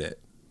drowned it.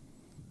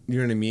 You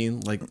know what I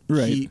mean? Like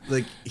right.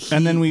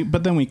 And then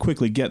we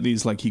quickly get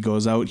these, like he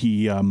goes out,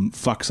 he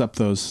fucks up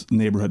those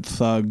neighborhood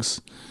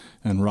thugs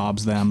and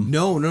robs them.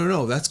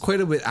 No. That's quite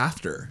a bit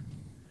after.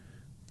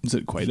 Is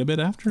it quite a bit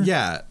after?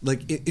 Yeah,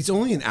 like it's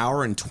only an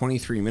hour and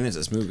 23 minutes.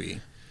 This movie.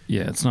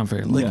 Yeah, it's not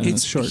very long. Like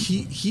it's short.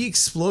 He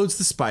explodes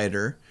the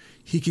spider.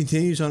 He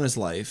continues on his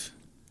life,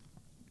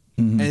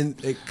 And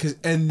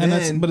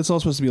then but it's all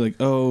supposed to be like,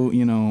 oh,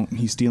 you know,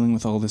 he's dealing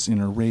with all this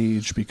inner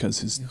rage because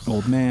his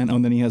old man. Oh,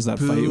 and then he has that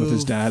fight with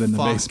his dad in the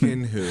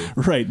basement. Who?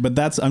 Right, but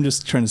I'm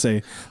just trying to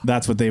say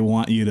that's what they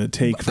want you to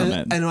take from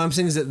it. And what I'm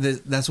saying is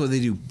that that's what they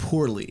do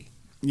poorly.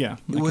 Yeah,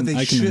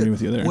 I can agree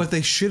with you there. What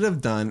they should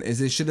have done is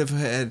they should have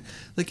had,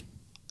 like,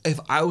 if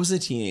I was a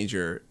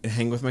teenager and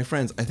hang with my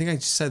friends, I think I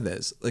just said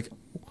this, like,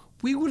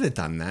 we would have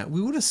done that. We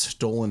would have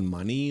stolen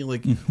money.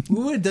 Like, we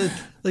would have done,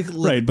 like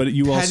right, but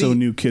you also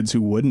knew kids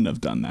who wouldn't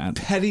have done that.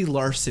 Petty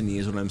larceny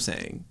is what I'm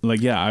saying. Like,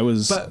 yeah, I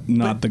was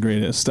not the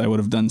greatest. I would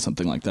have done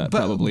something like that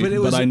probably.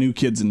 But I knew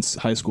kids in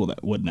high school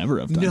that would never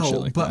have done shit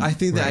like that. But I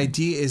think the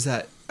idea is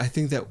that, I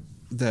think that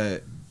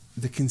the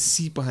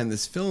conceit behind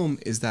this film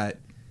is that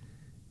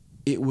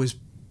it was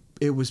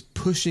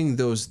pushing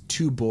those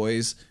two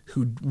boys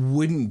who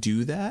wouldn't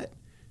do that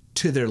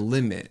to their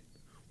limit,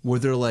 where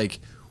they're like,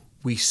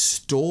 we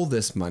stole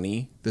this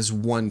money this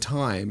one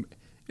time,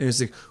 and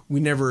it's like, we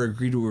never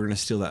agreed we were going to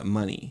steal that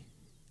money.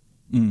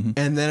 Mm-hmm.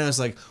 And then I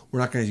was like, we're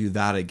not going to do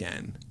that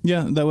again.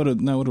 Yeah, that would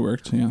have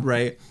worked. Yeah,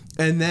 right.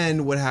 And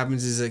then what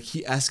happens is, like,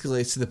 he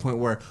escalates to the point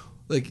where,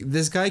 like,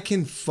 this guy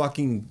can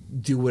fucking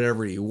do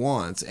whatever he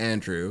wants,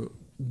 Andrew.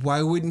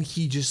 Why wouldn't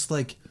he just,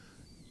 like,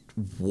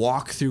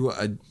 walk through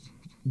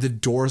the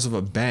doors of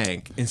a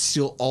bank and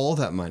steal all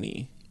that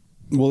money?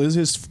 Well, is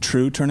his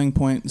true turning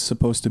point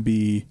supposed to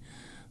be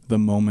the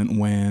moment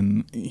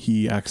when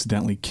he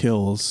accidentally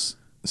kills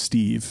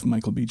Steve,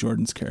 Michael B.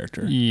 Jordan's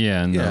character?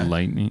 Yeah, and the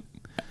lightning.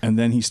 And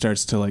then he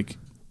starts to, like,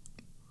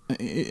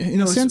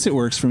 in a sense it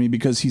works for me,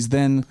 because he's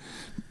then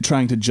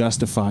trying to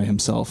justify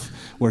himself,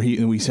 where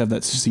we have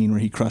that scene where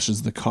he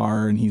crushes the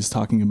car and he's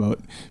talking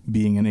about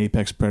being an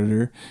apex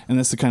predator, and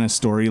that's the kind of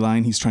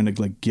storyline he's trying to,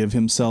 like, give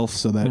himself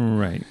so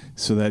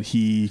that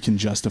he can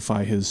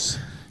justify his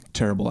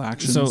terrible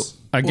actions. So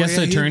I guess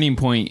the turning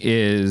point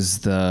is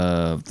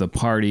the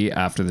party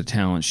after the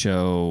talent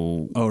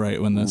show. Oh, right,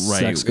 when the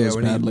sex goes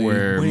badly,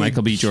 where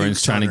Michael B.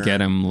 Jordan's trying to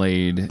get him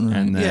laid,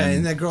 and then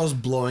and that girl's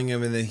blowing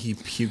him, and then he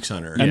pukes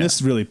on her. And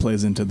this really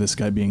plays into this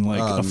guy being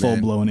like a full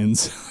blown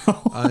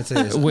incel. I'll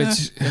tell you,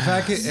 which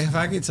if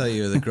I could tell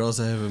you the girls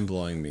that have been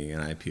blowing me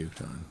and I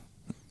puked on,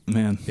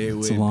 man,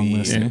 it's a long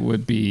list. It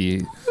would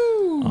be.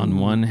 On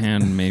one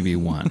hand, maybe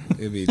one.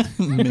 It'd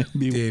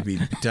be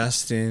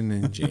Dustin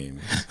and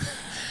James.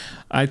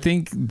 I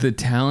think the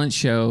talent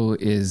show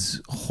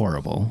is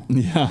horrible.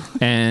 Yeah.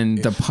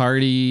 And the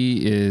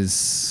party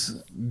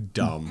is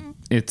dumb.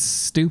 It's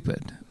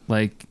stupid.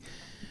 Like,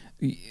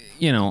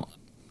 you know,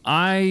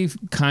 I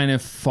kind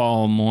of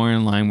fall more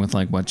in line with,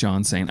 like, what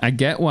John's saying. I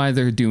get why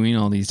they're doing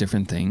all these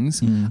different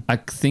things. I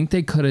think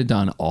they could have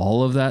done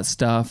all of that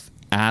stuff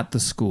at the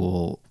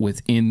school,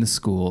 within the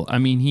school. I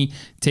mean, he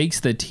takes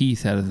the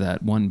teeth out of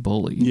that one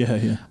bully.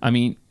 Yeah. I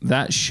mean,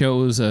 that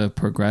shows a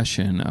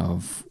progression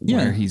of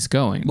where he's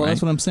going. Well, right?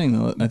 That's what I'm saying,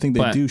 though. I think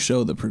they do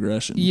show the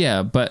progression.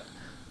 Yeah, but,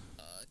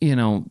 you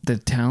know, the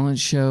talent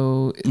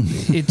show,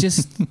 it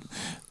just...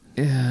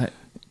 it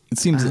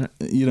seems,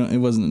 it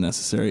wasn't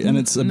necessary. And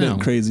it's a bit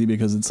crazy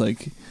because it's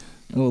like,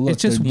 oh, look,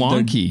 it's just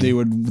wonky. They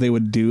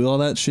would do all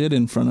that shit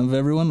in front of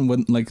everyone.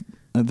 Wouldn't, like...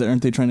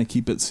 Aren't they trying to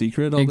keep it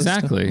secret?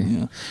 Exactly.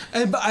 Yeah.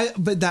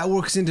 But that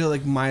works into,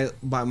 like, my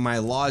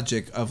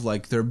logic of,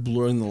 like, they're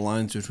blurring the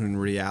lines between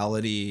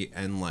reality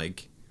and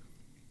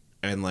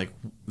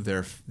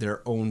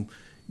their own.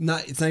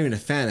 It's not even a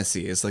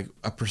fantasy. It's like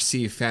a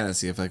perceived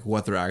fantasy of, like,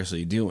 what they're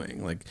actually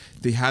doing. Like,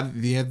 they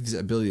have this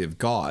ability of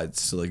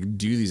gods to, like,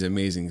 do these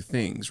amazing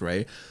things,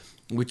 right?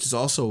 Which is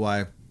also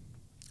why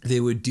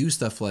they would do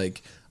stuff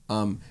like.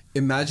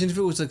 Imagine if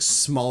it was, like,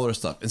 smaller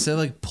stuff. Instead of,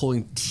 like,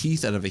 pulling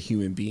teeth out of a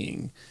human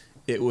being,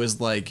 it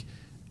was like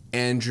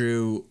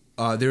Andrew,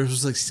 there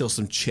was, like, still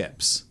some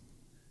chips,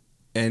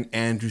 and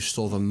Andrew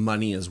stole the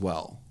money as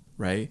well,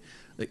 right?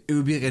 Like, it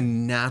would be like a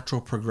natural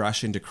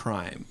progression to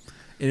crime.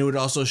 And it would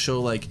also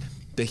show, like,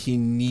 that he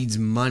needs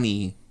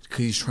money because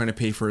he's trying to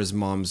pay for his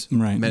mom's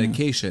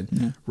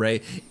medication,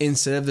 right?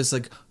 Instead of this,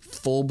 like,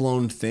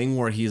 full-blown thing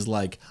where he's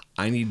like,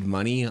 I need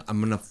money,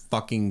 I'm gonna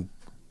fucking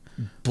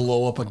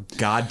blow up a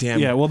goddamn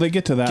they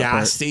get to that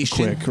gas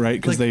station quick,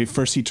 right?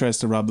 Because he tries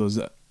to rob those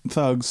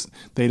thugs.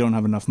 They don't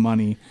have enough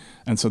money,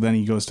 and so then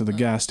he goes to the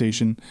gas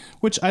station,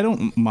 which I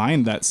don't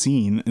mind that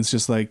scene. It's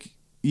just like,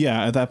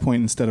 at that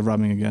point, instead of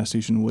robbing a gas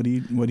station, would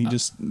he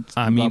just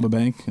rob a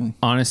bank?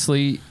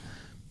 Honestly,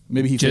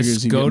 maybe he just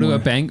figures go to a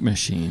bank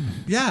machine.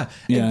 Yeah.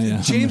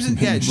 James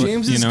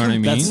is you know what I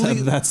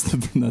mean? That's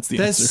the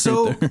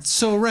answer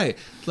so right.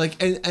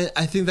 Like, and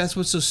I think that's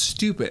what's so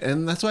stupid,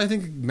 and that's why I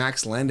think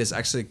Max Landis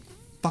actually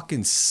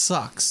fucking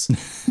sucks.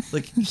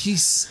 Like,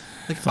 he's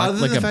like, other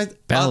than the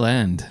fact bell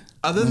end.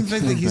 Other than the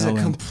fact that he's a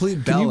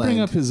complete bell end. Can you bring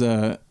up his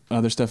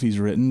other stuff he's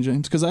written,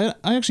 James? Because I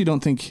actually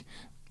don't think,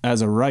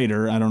 as a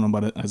writer, I don't know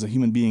about it, as a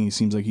human being, he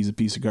seems like he's a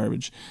piece of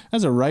garbage.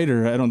 As a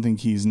writer, I don't think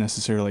he's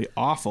necessarily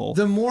awful.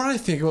 The more I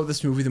think about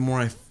this movie, the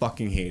more I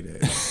fucking hate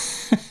it.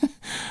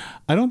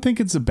 I don't think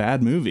it's a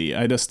bad movie.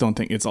 I just don't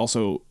think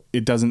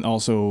it doesn't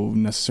also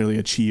necessarily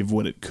achieve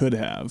what it could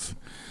have.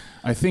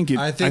 I think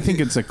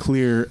it's a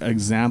clear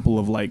example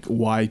of like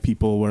why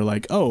people were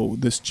like, oh,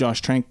 this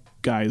Josh Trank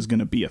guy is going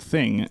to be a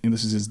thing, and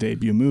this is his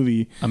debut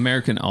movie.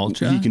 American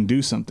Ultra. He can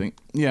do something.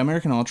 Yeah,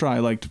 American Ultra I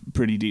liked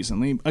pretty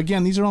decently.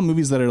 Again, these are all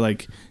movies that are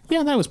like,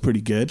 yeah, that was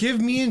pretty good.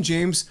 Give me and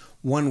James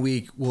 1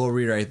 week. We'll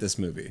rewrite this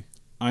movie.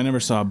 I never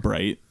saw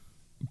Bright.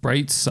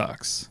 Bright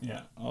sucks.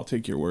 Yeah, I'll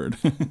take your word.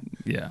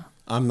 Yeah.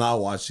 I'm not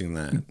watching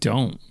that.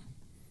 Don't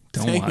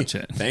watch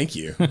it. Thank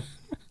you.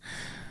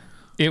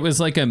 It was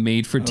like a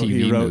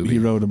made-for-TV movie. He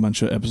wrote a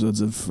bunch of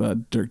episodes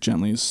of Dirk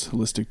Gently's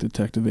Holistic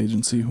Detective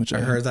Agency, which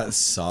I heard that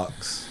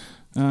sucks.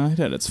 It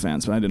had its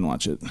fans, but I didn't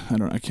watch it.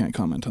 I can't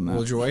comment on that.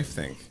 What did your wife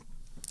think?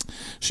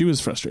 She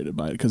was frustrated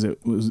by it because it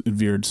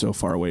veered so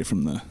far away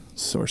from the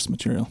source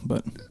material.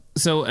 But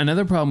so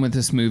another problem with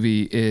this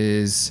movie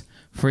is,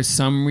 for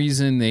some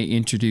reason, they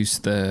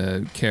introduced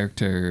the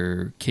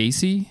character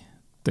Casey,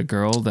 the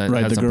girl that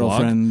has the a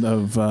girlfriend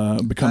blog.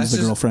 of becomes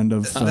the girlfriend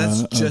of.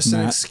 That's just of an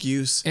Matt.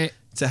 excuse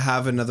to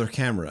have another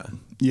camera.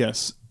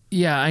 Yes.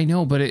 Yeah, I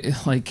know, but it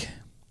like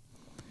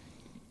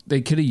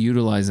they could have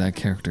utilized that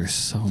character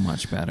so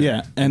much better.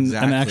 Yeah, and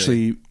Exactly.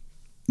 actually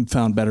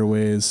found better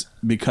ways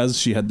because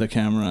she had the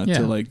camera Yeah.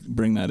 to like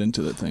bring that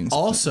into the things.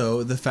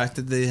 Also, the fact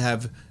that they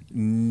have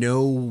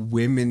no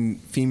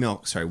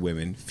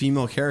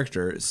female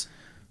characters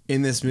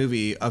in this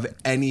movie of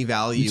any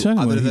value You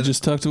other than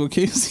just talked about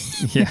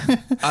Casey. Yeah.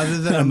 other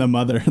than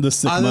And the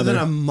sick other mother.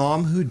 than a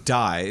mom who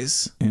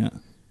dies. Yeah.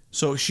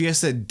 So she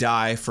has to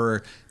die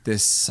for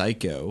this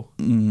psycho,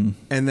 Mm-hmm.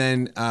 and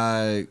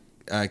then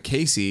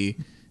Casey,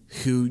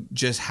 who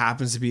just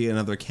happens to be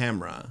another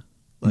camera.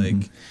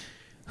 Like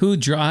Who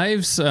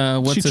drives?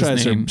 What's she his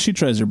tries name? she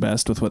tries her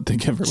best with what they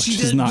give her, which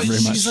is not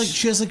very much.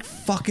 She has like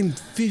fucking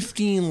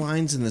 15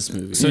 lines in this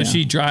movie. So Yeah.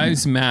 she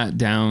drives Matt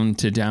down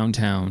to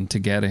downtown to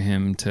get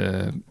him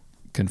to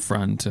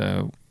confront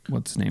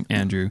what's his name,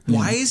 Andrew.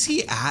 why is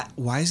he at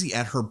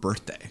her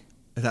birthday?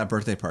 At that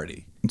birthday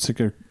party? It's like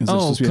her, is it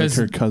Oh, supposed to be like 'cause-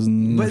 her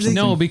cousin? or But something?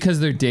 No, because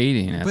they're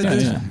dating at But that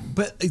there's- time.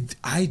 but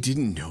I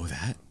didn't know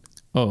that.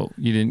 Oh,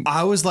 you didn't?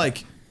 I was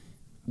like,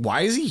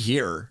 why is he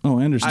here? Oh,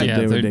 I understood Yeah,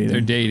 they were they're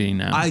dating. dating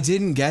now. I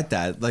didn't get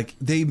that. Like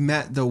they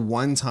met the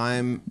one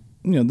time.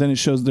 Then it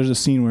shows there's a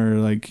scene where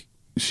like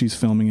she's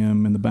filming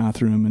him in the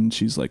bathroom and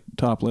she's like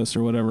topless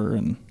or whatever,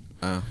 and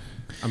I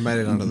might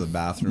have gone to the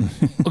bathroom.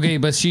 Okay,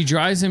 but she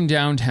drives him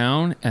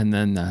downtown, and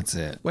then that's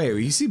it. Wait,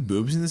 you see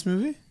boobs in this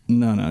movie?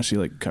 no, she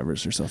like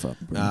covers herself up.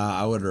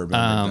 I would have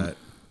remembered that.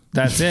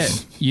 That's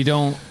it. You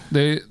don't.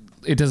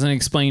 It doesn't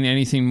explain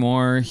anything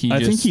more.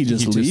 I think he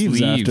just leaves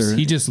after-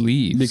 He just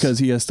leaves Because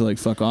he has to like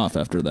fuck off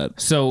after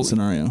that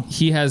scenario.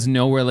 He has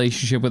no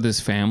relationship with his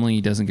family.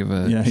 He doesn't give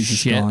a He's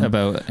just shit gone.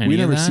 about any We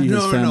never of that. see his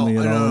No, family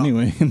at all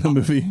anyway in the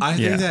movie. I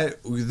Yeah. think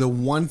that the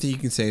one thing you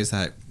can say is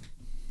that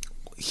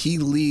he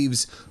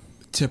leaves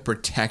to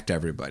protect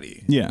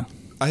everybody. Yeah.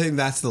 I think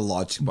that's the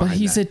logic But behind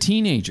he's that. a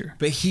teenager,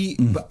 But I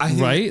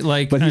think, right?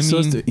 Like, But he's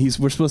I mean, supposed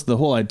to. We're supposed to the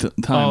whole time.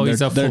 Oh,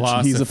 he's a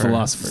He's a philosopher.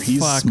 philosopher. He's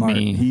Fuck smart.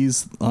 me.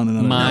 He's on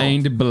another.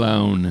 mind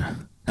blown.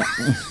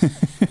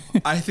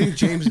 I think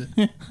James.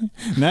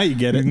 Now you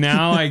get it.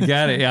 Now I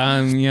get it.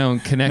 I'm, Now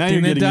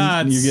connecting the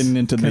dots. you're getting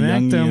into the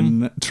Connect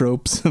 'em. Jungian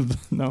tropes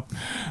of no.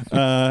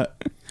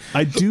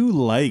 I do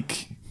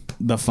like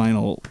the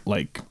final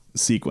like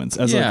sequence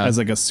as Yeah.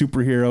 like a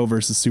superhero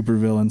versus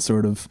supervillain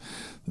sort of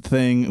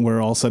thing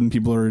where all of a sudden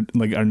people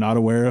are not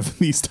aware of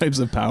these types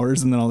of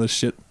powers and then all this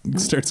shit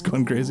starts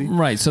going crazy.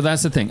 Right. So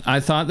that's the thing. I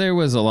thought there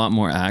was a lot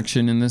more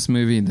action in this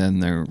movie than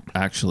there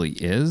actually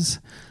is.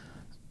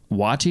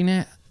 Watching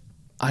it,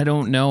 I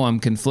don't know. I'm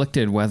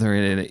conflicted whether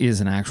it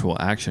is an actual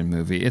action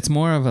movie. It's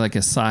more of like a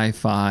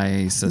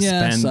sci-fi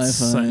suspense,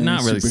 sci-fi,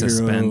 not really superhero.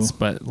 suspense,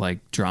 but like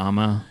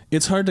drama.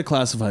 It's hard to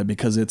classify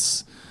because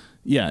it's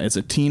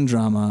a teen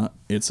drama.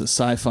 It's a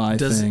sci-fi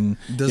thing.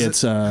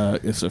 It's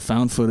a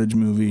found footage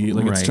movie.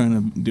 Like it's Right.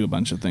 trying to do a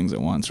bunch of things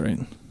at once, right?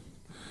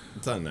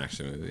 It's not an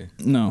action movie.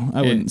 No,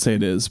 I wouldn't say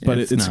it is, but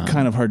it's it's not.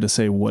 kind of hard to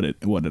say what it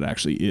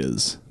actually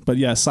is. But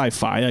yeah,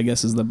 sci-fi I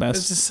guess is the best.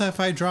 It's a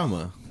sci-fi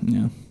drama.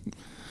 Yeah.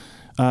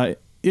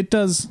 It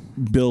does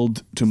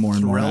build to more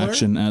and more Thriller?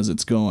 action as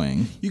it's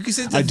going. You could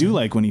say I do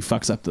like when he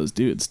fucks up those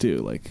dudes too.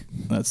 Like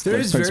that's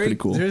pretty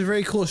cool. There's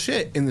very cool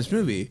shit in this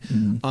movie.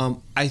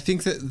 I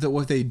think that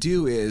what they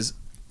do is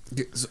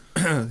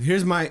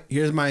here's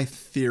my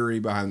theory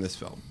behind this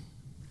film.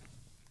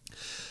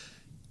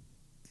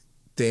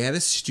 They had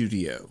a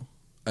studio,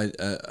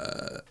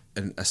 a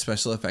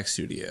special effects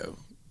studio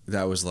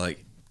that was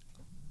like,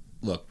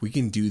 look, we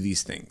can do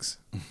these things,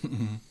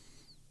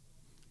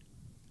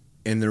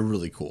 and they're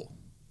really cool.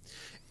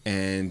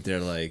 And they're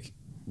like,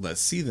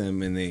 let's see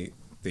them, and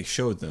they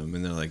showed them,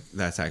 and they're like,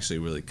 that's actually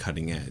really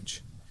cutting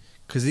edge,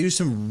 because they do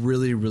some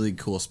really really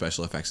cool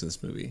special effects in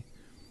this movie,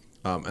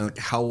 and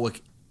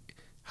like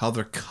how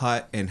they're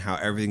cut and how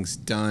everything's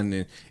done,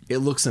 and it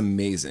looks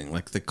amazing,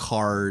 like the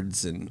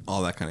cards and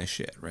all that kind of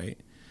shit, right?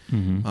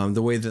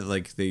 The way that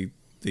like they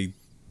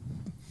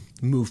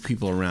move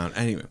people around.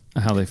 Anyway,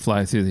 How they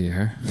fly through the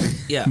air.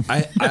 yeah,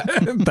 I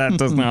That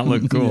does not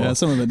look cool. Yeah,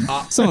 some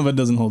of it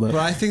doesn't hold up. but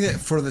I think that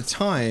for the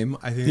time,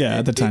 I think Yeah,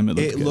 at the time it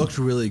looked good. looked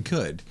really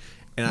good,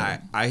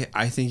 and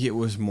I think it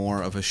was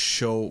more of a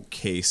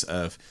showcase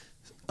of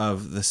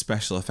the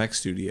special effects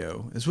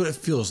studio. Is what it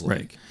feels like.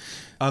 Right.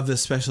 Of the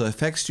special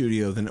effects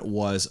studio than it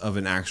was of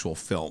an actual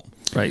film.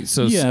 Right.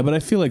 So Yeah, but I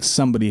feel like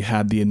somebody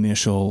had the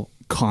initial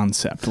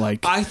concept.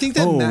 Like, I think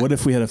that what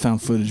if we had a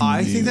found footage movie?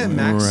 I think that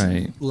Max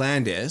Right.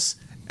 Landis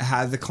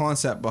had the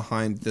concept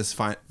behind this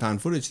found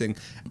footage thing.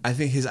 I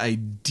think his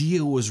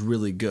idea was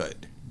really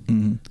good.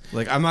 Mm-hmm.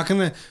 Like, I'm not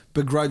gonna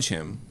begrudge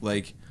him.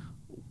 Like,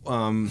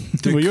 well,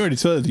 you already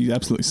said that he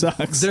absolutely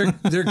sucks. there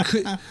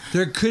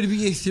could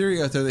be a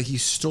theory out there that he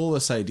stole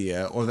this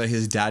idea or that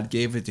his dad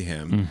gave it to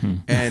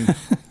him, and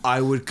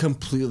I would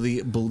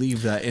completely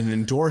believe that and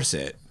endorse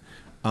it,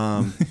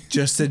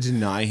 just to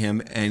deny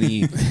him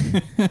any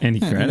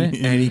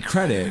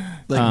credit.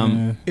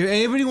 Like, if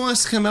anybody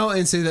wants to come out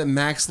and say that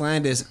Max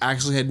Landis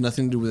actually had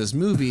nothing to do with this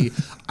movie,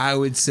 I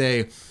would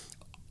say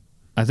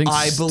I think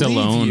I believe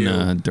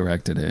Stallone you.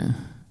 Directed it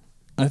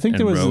I think and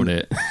there was wrote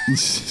it.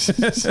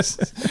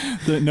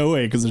 No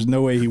way, because there's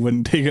no way he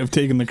wouldn't have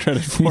taken the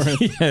credit for it.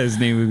 Yeah, his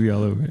name would be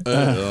all over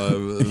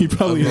it. He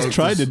probably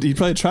tried to take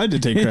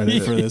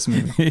credit for this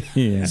movie.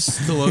 Yeah.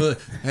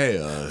 Hey,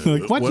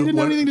 Like, what? You didn't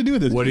have anything to do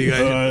with this. What do you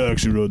guys? I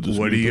actually wrote this.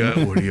 What are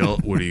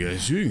you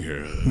guys doing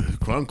here?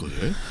 Chronicles,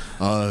 eh?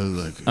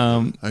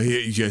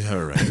 You guys have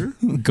a writer?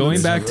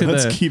 Going back to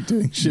Let's the keep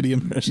doing shitty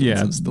impressions.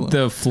 yeah of Stallone.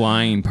 the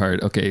flying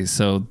part. Okay,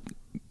 so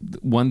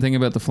one thing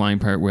about the flying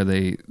part where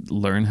they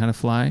learn how to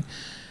fly,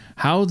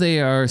 how they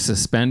are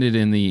suspended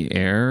in the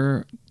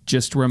air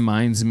just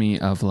reminds me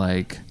of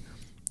like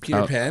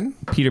Peter Pan?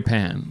 Peter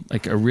Pan,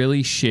 like a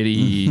really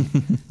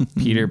shitty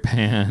Peter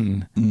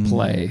Pan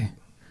play,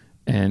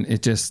 and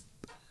it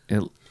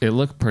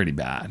looked pretty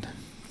bad.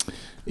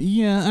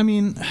 Yeah, I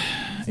mean,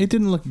 it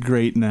didn't look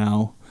great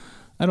now.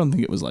 I don't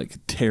think it was like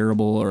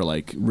terrible or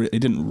like it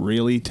didn't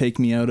really take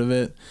me out of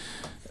it.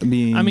 I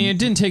mean, it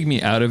didn't take me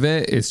out of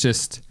it. It's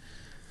just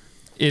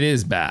it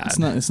is bad.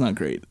 It's not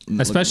great,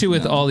 Especially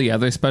with all the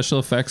other special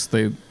effects.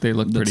 They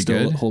look pretty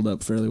still good. Hold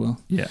up fairly well.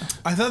 Yeah.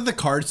 I thought the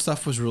card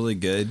stuff was really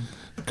good.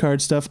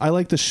 Card stuff. I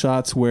like the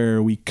shots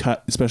where we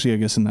cut, especially I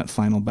guess in that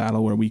final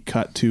battle where we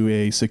cut to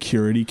a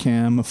security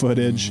cam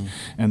footage,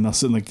 and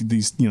also like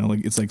these,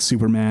 like it's like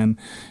Superman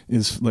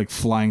is like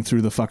flying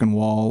through the fucking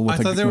wall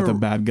with a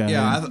bad guy.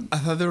 Yeah, I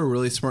thought there were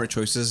really smart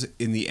choices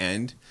in the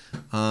end.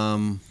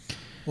 Well,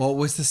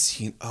 what's the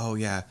scene? Oh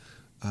yeah,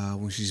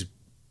 when she's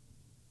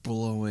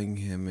blowing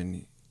him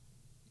and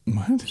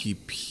What? he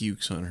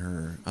pukes on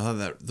her. I thought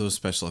that those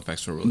special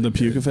effects were really The good.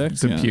 puke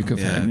effects? The puke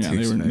effect. Yeah,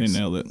 they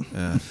nailed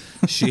it.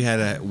 She had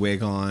a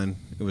wig on.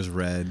 It was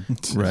red.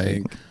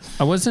 Right.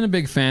 I wasn't a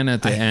big fan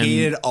at the I end.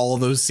 hated all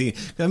those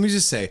scenes. Let me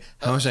just say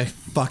how much I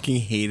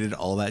fucking hated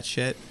all that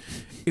shit.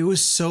 It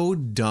was so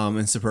dumb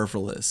and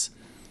superfluous.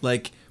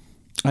 Like,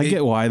 I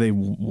get why they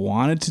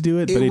wanted to do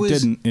it, but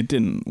it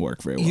didn't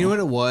work very well. you know what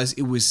it was?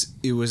 It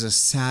was a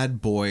sad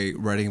boy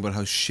writing about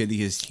how shitty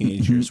his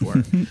teenagers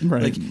were.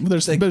 Right. Like,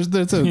 there's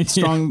a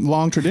strong,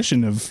 long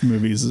tradition of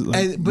movies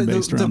but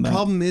based the around that.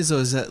 problem is, though,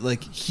 is that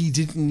like he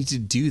didn't need to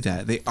do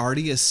that. They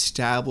already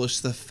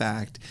established the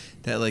fact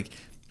that like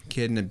he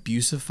had an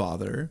abusive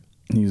father.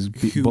 He was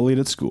bullied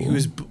at school. He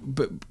was,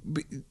 but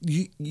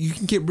you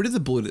can get rid of the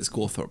bullied at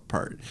school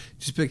part.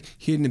 Just be like,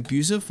 he had an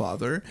abusive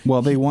father.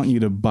 Well, they want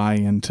you to buy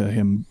into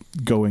him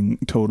going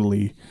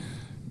totally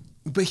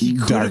But he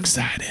could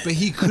dark-sided. But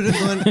he could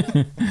have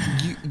gone.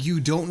 You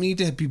don't need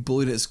to be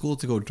bullied at school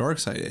to go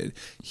dark-sided.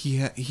 He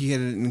had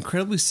an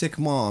incredibly sick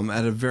mom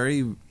at a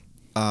very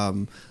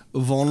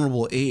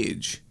vulnerable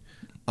age,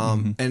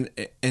 and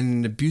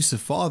an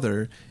abusive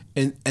father,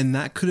 and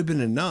that could have been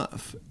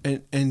enough.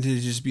 And to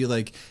just be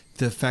like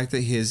the fact that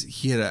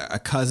he had a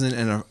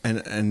cousin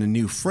and a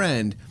new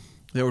friend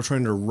that were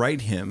trying to right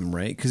him,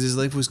 right? Because his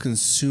life was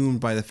consumed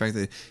by the fact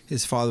that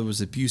his father was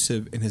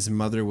abusive and his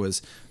mother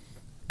was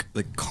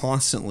like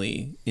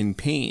constantly in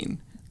pain.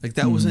 Like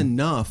that was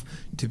enough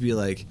to be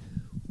like,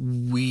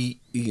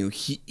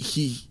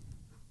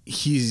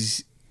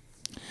 he's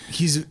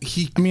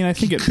I mean, I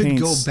think he it could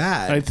paints, go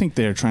bad. I think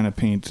they're trying to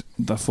paint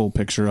the full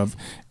picture of,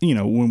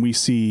 when we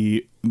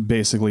see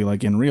basically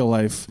like in real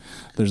life,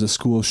 there's a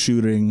school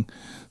shooting,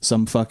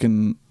 some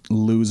fucking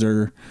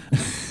loser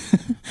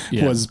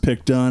was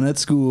picked on at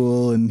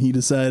school, and he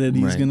decided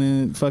he's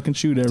gonna fucking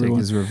shoot everyone.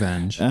 Take his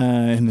revenge.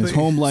 And his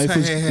home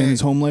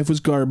life was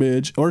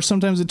garbage. Or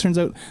sometimes it turns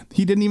out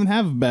he didn't even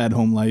have a bad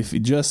home life. He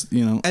just,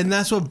 And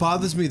that's what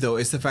bothers me though,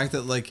 is the fact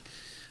that like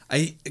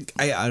I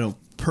don't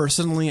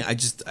personally,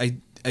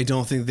 I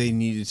don't think they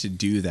needed to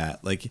do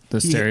that. Like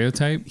The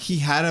stereotype? He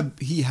had a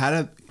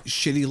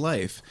shitty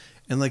life,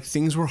 and like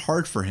things were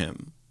hard for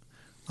him.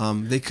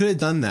 They could have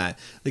done that.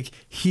 Like,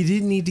 he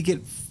didn't need to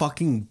get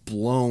fucking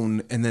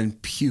blown and then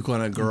puke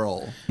on a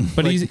girl.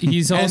 But Like,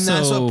 he's also, and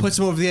that's what puts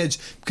him over the edge.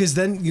 Because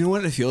then, you know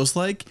what it feels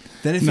like?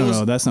 Then it feels...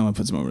 No, that's not what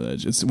puts him over the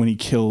edge. It's when he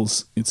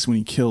kills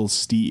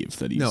Steve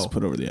that he's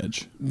put over the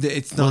edge.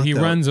 It's not, well, he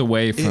though. runs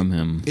away from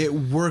him. It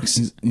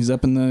works... He's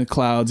up in the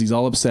clouds. He's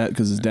all upset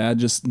because his dad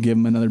just gave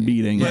him another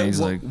beating. Yeah, he's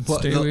like,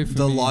 stay away from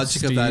the me,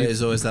 logic of that Steve. is,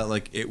 though, is that,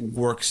 like, it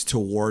works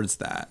towards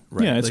that,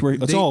 right? Yeah, it's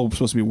like, all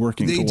supposed to be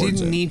working They towards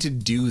didn't it. need to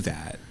do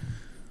that.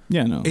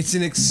 Yeah, no. It's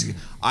an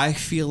I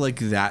feel like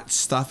that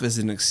stuff is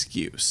an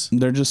excuse.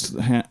 They're just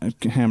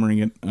hammering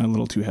it a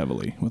little too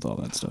heavily with all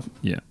that stuff.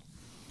 Yeah.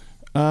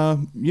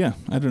 Yeah,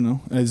 I don't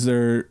know. Is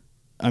there...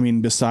 I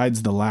mean,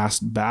 besides the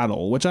last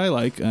battle, which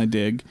I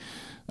dig.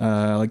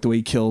 I like the way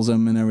he kills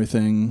him and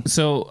everything.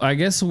 So I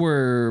guess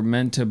we're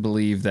meant to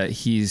believe that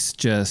he's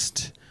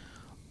just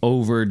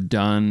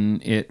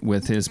overdone it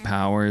with his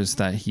powers,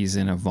 that he's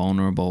in a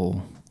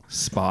vulnerable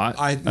spot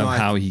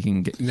how he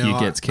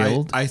gets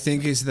killed. I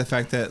think it's the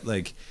fact that,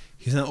 like,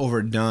 he's not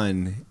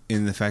overdone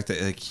in the fact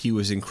that, like, he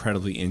was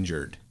incredibly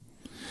injured.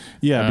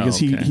 Yeah, because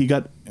he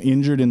got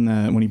injured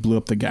when he blew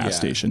up the gas Yeah.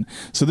 station.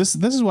 So this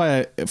is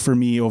why, for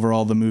me,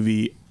 overall, the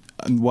movie,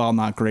 while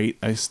not great,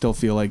 I still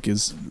feel like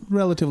is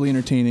relatively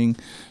entertaining.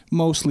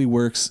 Mostly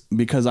works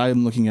because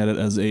I'm looking at it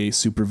as a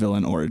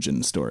supervillain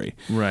origin story.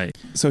 Right.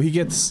 So he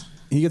gets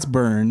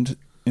burned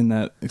in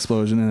that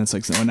explosion, and it's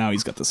like, so now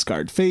he's got the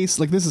scarred face.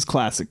 Like, this is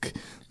classic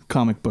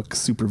comic book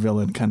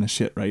supervillain kind of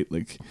shit, right?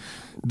 Like,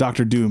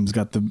 Dr. Doom's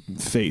got the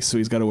face, so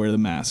he's got to wear the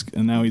mask,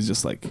 and now he's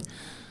just like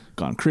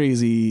gone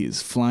crazy.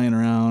 He's flying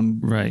around,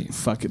 right,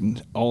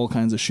 fucking all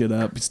kinds of shit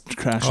up. He's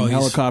crashing he's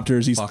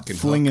helicopters. He's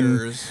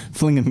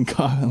flinging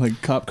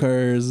cop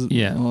cars,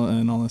 yeah,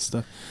 and all this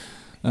stuff.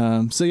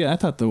 So yeah, I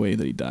thought the way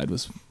that he died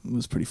was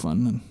pretty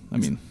fun. And I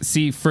mean,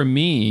 see, for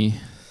me,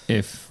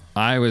 if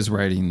I was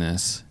writing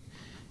this,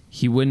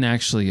 he wouldn't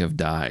actually have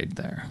died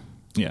there.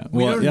 Yeah,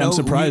 I'm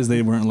surprised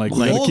they weren't like,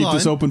 let's keep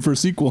this open for a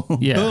sequel.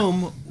 Yeah.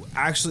 Boom.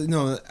 Actually,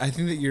 no, I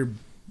think that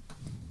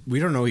we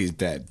don't know he's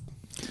dead.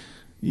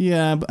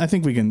 Yeah, but I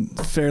think we can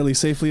fairly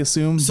safely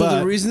assume. So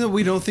the reason that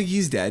we don't think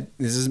he's dead,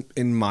 this is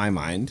in my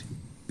mind,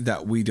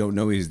 that we don't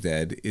know he's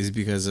dead, is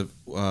because of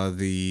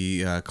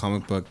the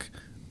comic book.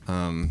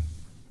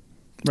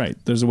 Right,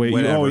 there's a way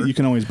you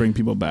can always bring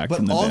people back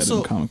from the dead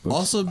in comic books.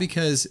 Also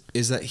because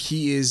is that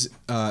he is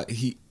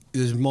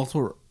there's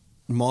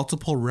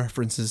multiple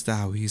references to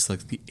how he's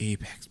like the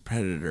apex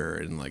predator,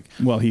 and like,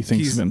 well, he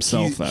thinks of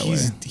himself that way.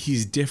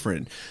 He's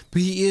different,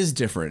 but he is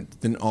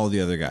different than all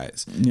the other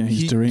guys. Yeah,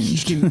 he's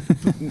deranged.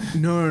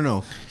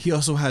 No. He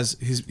also has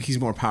he's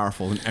more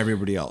powerful than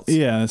everybody else.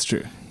 Yeah, that's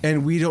true.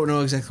 And we don't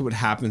know exactly what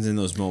happens in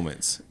those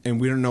moments,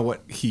 and we don't know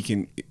what he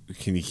can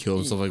he kill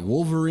himself like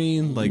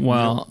Wolverine? Like,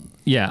 well,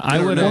 yeah,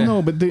 I would. Well,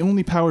 no, but the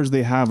only powers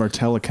they have are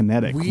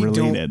telekinetic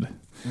related.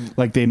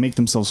 Like, they make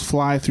themselves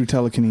fly through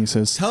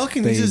telekinesis.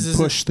 They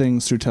push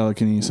things through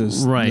telekinesis.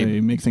 Right. They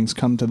make things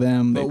come to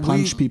them. They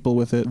punch people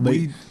with it.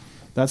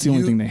 That's the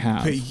only thing they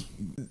have.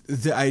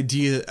 The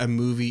idea that a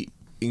movie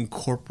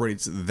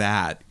incorporates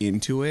that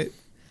into it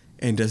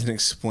and doesn't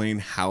explain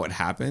how it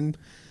happened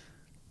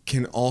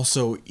can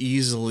also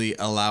easily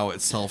allow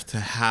itself to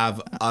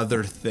have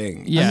other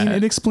things. Yeah. I mean,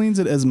 it explains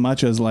it as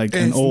much as like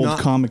an old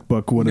comic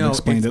book would have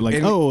explained it. Like,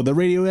 the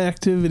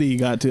radioactivity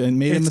got to and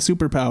made him a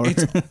superpower.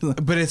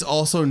 But it's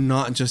also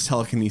not just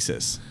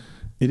telekinesis.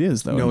 It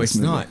is, though. No, it's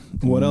not.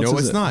 What else? No,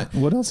 is it's it? not.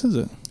 What else is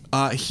it?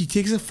 He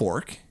takes a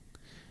fork.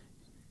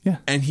 Yeah.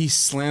 And he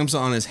slams it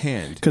on his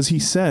hand. Because he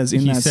says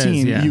in that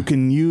scene, you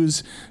can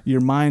use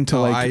your mind to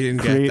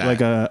create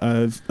like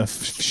a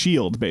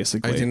shield,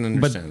 basically. I didn't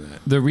understand that.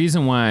 The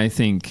reason why I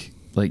think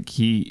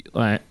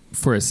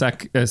for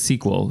a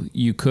sequel,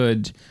 you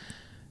got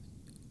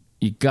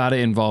to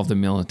involve the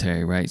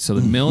military, right? So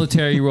the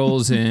military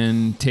rolls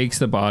in, takes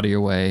the body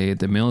away.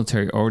 The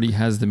military already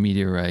has the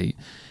meteorite.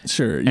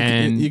 Sure,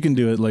 you can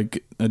do it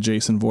like a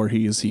Jason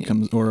Voorhees. He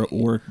comes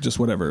or just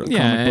whatever. Yeah,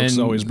 comic books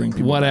always bring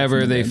people.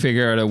 Whatever, they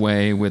figure out a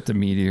way with the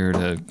meteor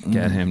to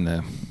get him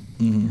to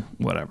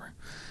whatever,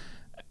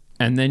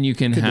 and then you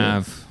can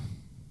have,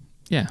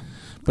 yeah.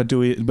 But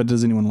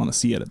does anyone want to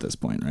see it at this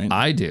point? Right,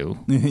 I do.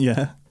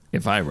 Yeah,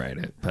 if I write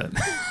it, but.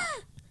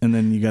 And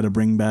then you got to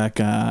bring back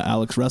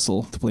Alex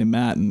Russell to play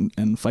Matt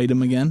and fight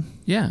him again.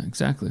 Yeah,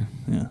 exactly.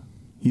 Yeah,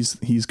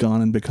 he's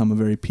gone and become a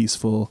very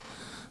peaceful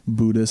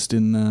Buddhist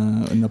in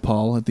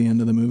Nepal at the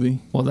end of the movie.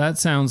 Well, that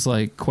sounds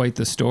like quite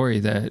the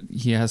story that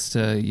he has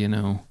to,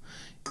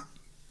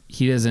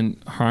 he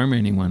doesn't harm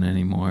anyone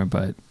anymore,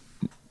 but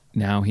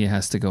now he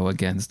has to go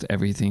against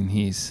everything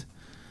he's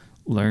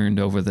learned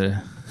over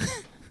the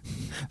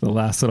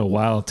last little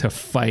while to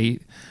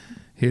fight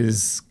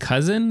his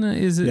cousin.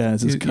 Is it? Yeah,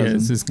 it's his cousin. Yeah,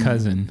 it's his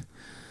cousin,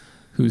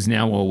 who's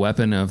now a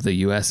weapon of the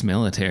U.S.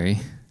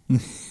 military.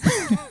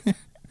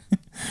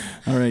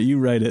 All right, you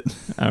write it.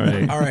 All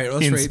right.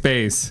 Let's in rate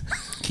space.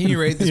 Can you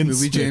rate this In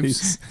movie, space.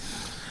 James?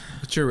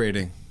 What's your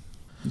rating?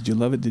 Did you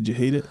love it? Did you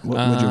hate it? What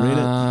would you rate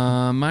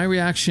it? My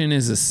reaction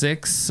is a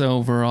 6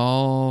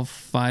 overall,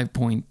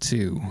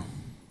 5.2.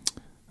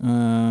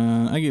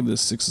 I gave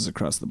this 6s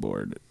across the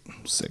board.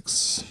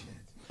 6.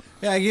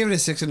 Yeah, I gave it a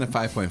 6 and a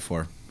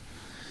 5.4.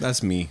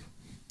 That's me.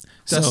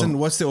 So- Dustin,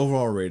 what's the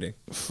overall rating?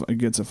 It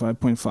gets a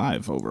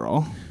 5.5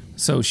 overall.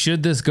 So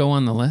should this go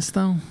on the list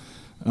though?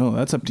 Oh,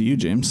 that's up to you,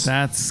 James.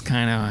 That's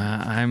kind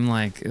of I'm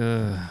like,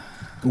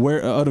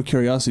 Where, out of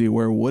curiosity,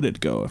 where would it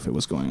go if it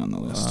was going on the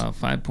list?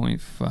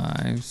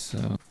 5.5.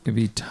 So it'd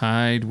be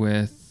tied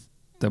with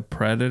The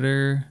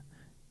Predator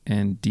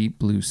and Deep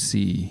Blue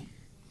Sea.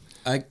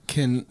 I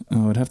can.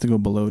 Oh, it'd have to go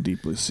below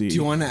Deep Blue Sea. Do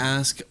you want to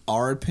ask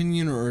our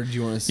opinion, or do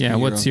you want to? Say Yeah,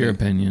 what's your own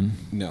thing? opinion?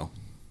 No.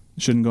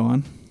 Shouldn't go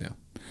on? No.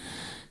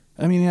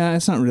 I mean, yeah,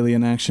 it's not really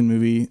an action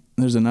movie.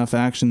 There's enough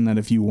action that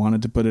if you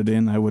wanted to put it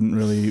in, I wouldn't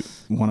really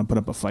want to put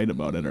up a fight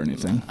about it or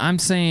anything. I'm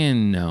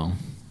saying no.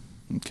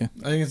 Okay.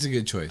 I think it's a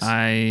good choice.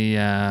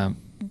 I'm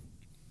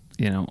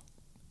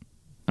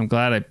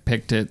glad I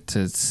picked it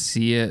to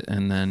see it,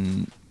 and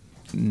then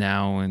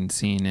now in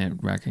seeing it,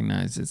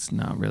 recognize it's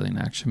not really an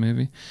action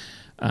movie.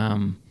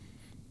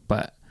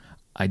 But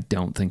I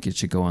don't think it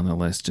should go on the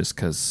list just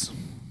because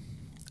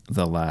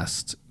the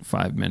last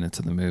 5 minutes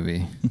of the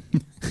movie.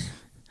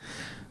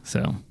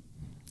 So,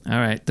 all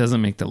right,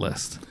 doesn't make the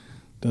list.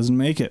 Doesn't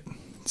make it.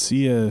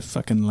 See ya,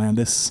 fucking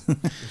Landis.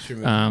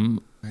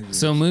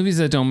 So movies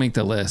that don't make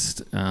the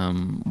list,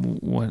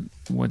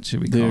 what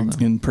should we call They're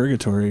them? in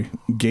purgatory.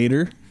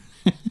 Gator.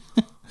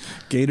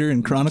 Gator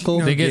and Chronicle.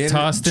 No, They get Gator-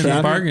 tossed in the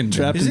Trapped- bargain bin.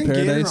 Trapped in Isn't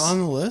Gator Paradise. on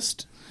the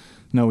list?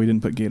 No, we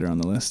didn't put Gator on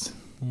the list.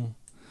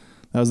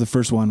 That was the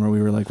first one where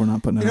we were like, we're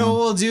not putting it You know on. what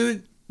we'll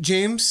do,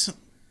 James?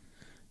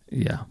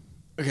 Yeah.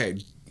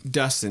 Okay,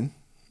 Dustin.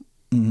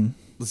 Mm-hmm.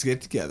 Let's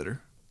get together.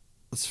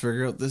 Let's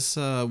figure out this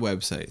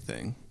website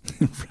thing,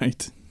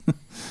 Right.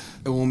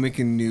 and we'll make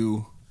a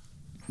new.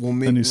 We'll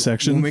make A new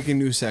section? We'll make a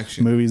new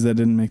section. Movies that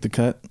didn't make the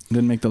cut,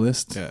 didn't make the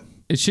list. Yeah.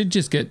 It should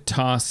just get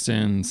tossed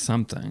in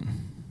something.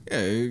 Yeah.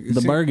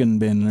 The bargain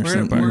bin or We're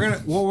something.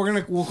 gonna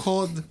we'll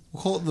call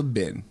it the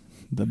bin,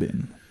 The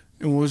bin.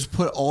 and we'll just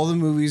put all the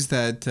movies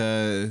that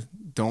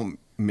don't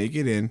make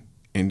it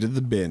into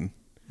the bin.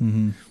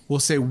 Mm-hmm. We'll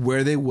say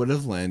where they would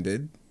have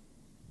landed,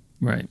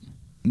 Right.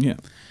 Yeah.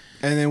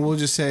 and then we'll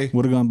just say,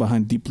 Would have gone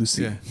behind Deep Blue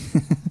Sea. yeah.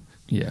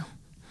 Yeah.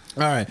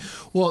 All right.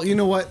 Well, you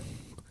know what?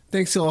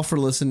 Thanks all for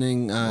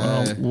listening.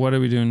 Well, what are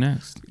we doing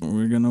next?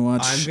 We're going to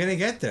watch. I'm gonna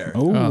get there.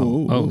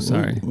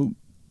 Sorry.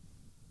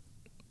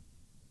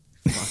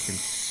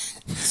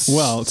 Fucking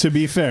Well, to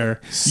be fair,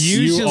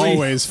 you Usually-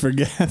 always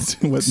forget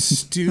what.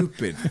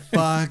 stupid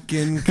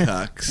fucking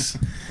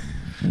cucks.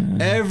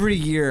 Every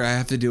year I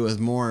have to deal with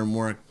more and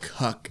more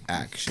cuck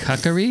action.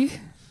 Cuckery?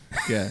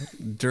 Yeah,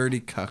 dirty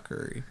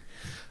cuckery.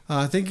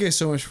 Thank you guys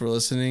so much for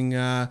listening.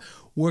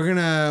 We're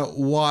gonna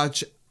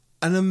watch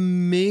an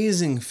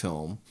amazing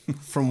film.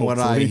 From what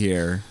I Hopefully.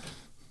 hear,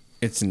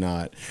 it's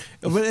not,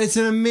 but it's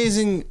an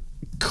amazing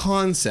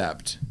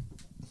concept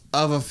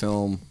of a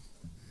film.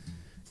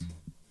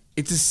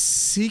 It's a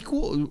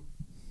sequel.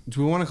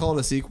 Do we want to call it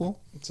a sequel?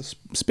 It's a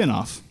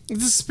spin-off.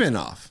 It's a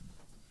spin-off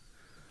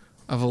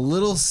of a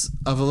little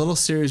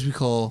series we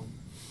call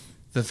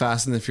The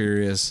Fast and the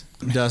Furious.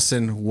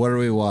 Dustin, what are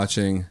we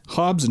watching?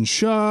 Hobbs and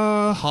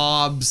Shaw.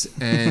 Hobbs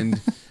and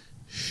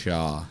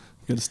Shaw.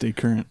 Got to stay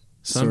current.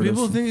 Some sort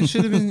people of. think it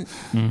should have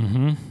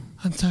been.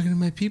 I'm talking to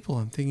my people.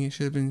 I'm thinking it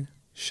should have been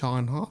Shaw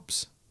and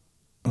Hobbs.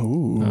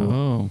 Oh.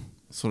 Oh.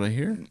 That's what I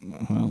hear.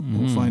 Well,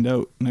 we'll find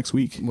out next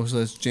week. Most of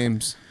that's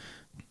James.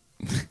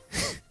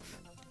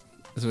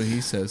 That's what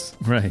he says.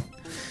 Right.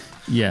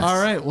 Yes.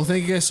 All right. Well,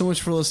 thank you guys so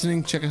much for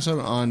listening. Check us out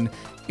on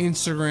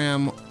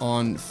Instagram,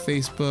 on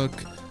Facebook.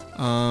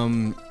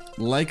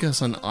 Like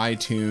us on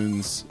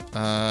iTunes.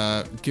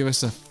 Give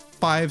us a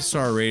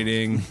 5-star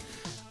rating.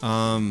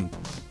 Download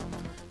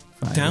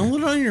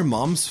it on your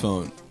mom's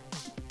phone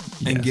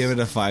and Yes. give it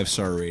a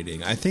 5-star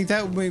rating. I think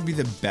that might be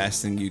the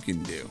best thing you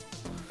can do.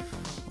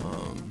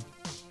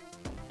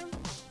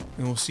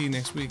 And we'll see you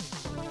next week.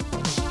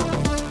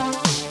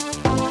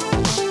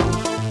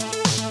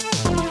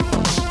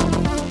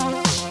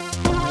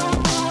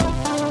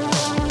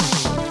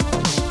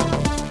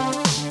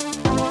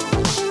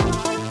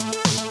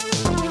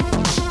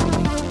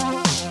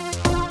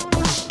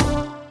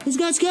 He's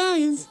got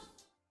scallions.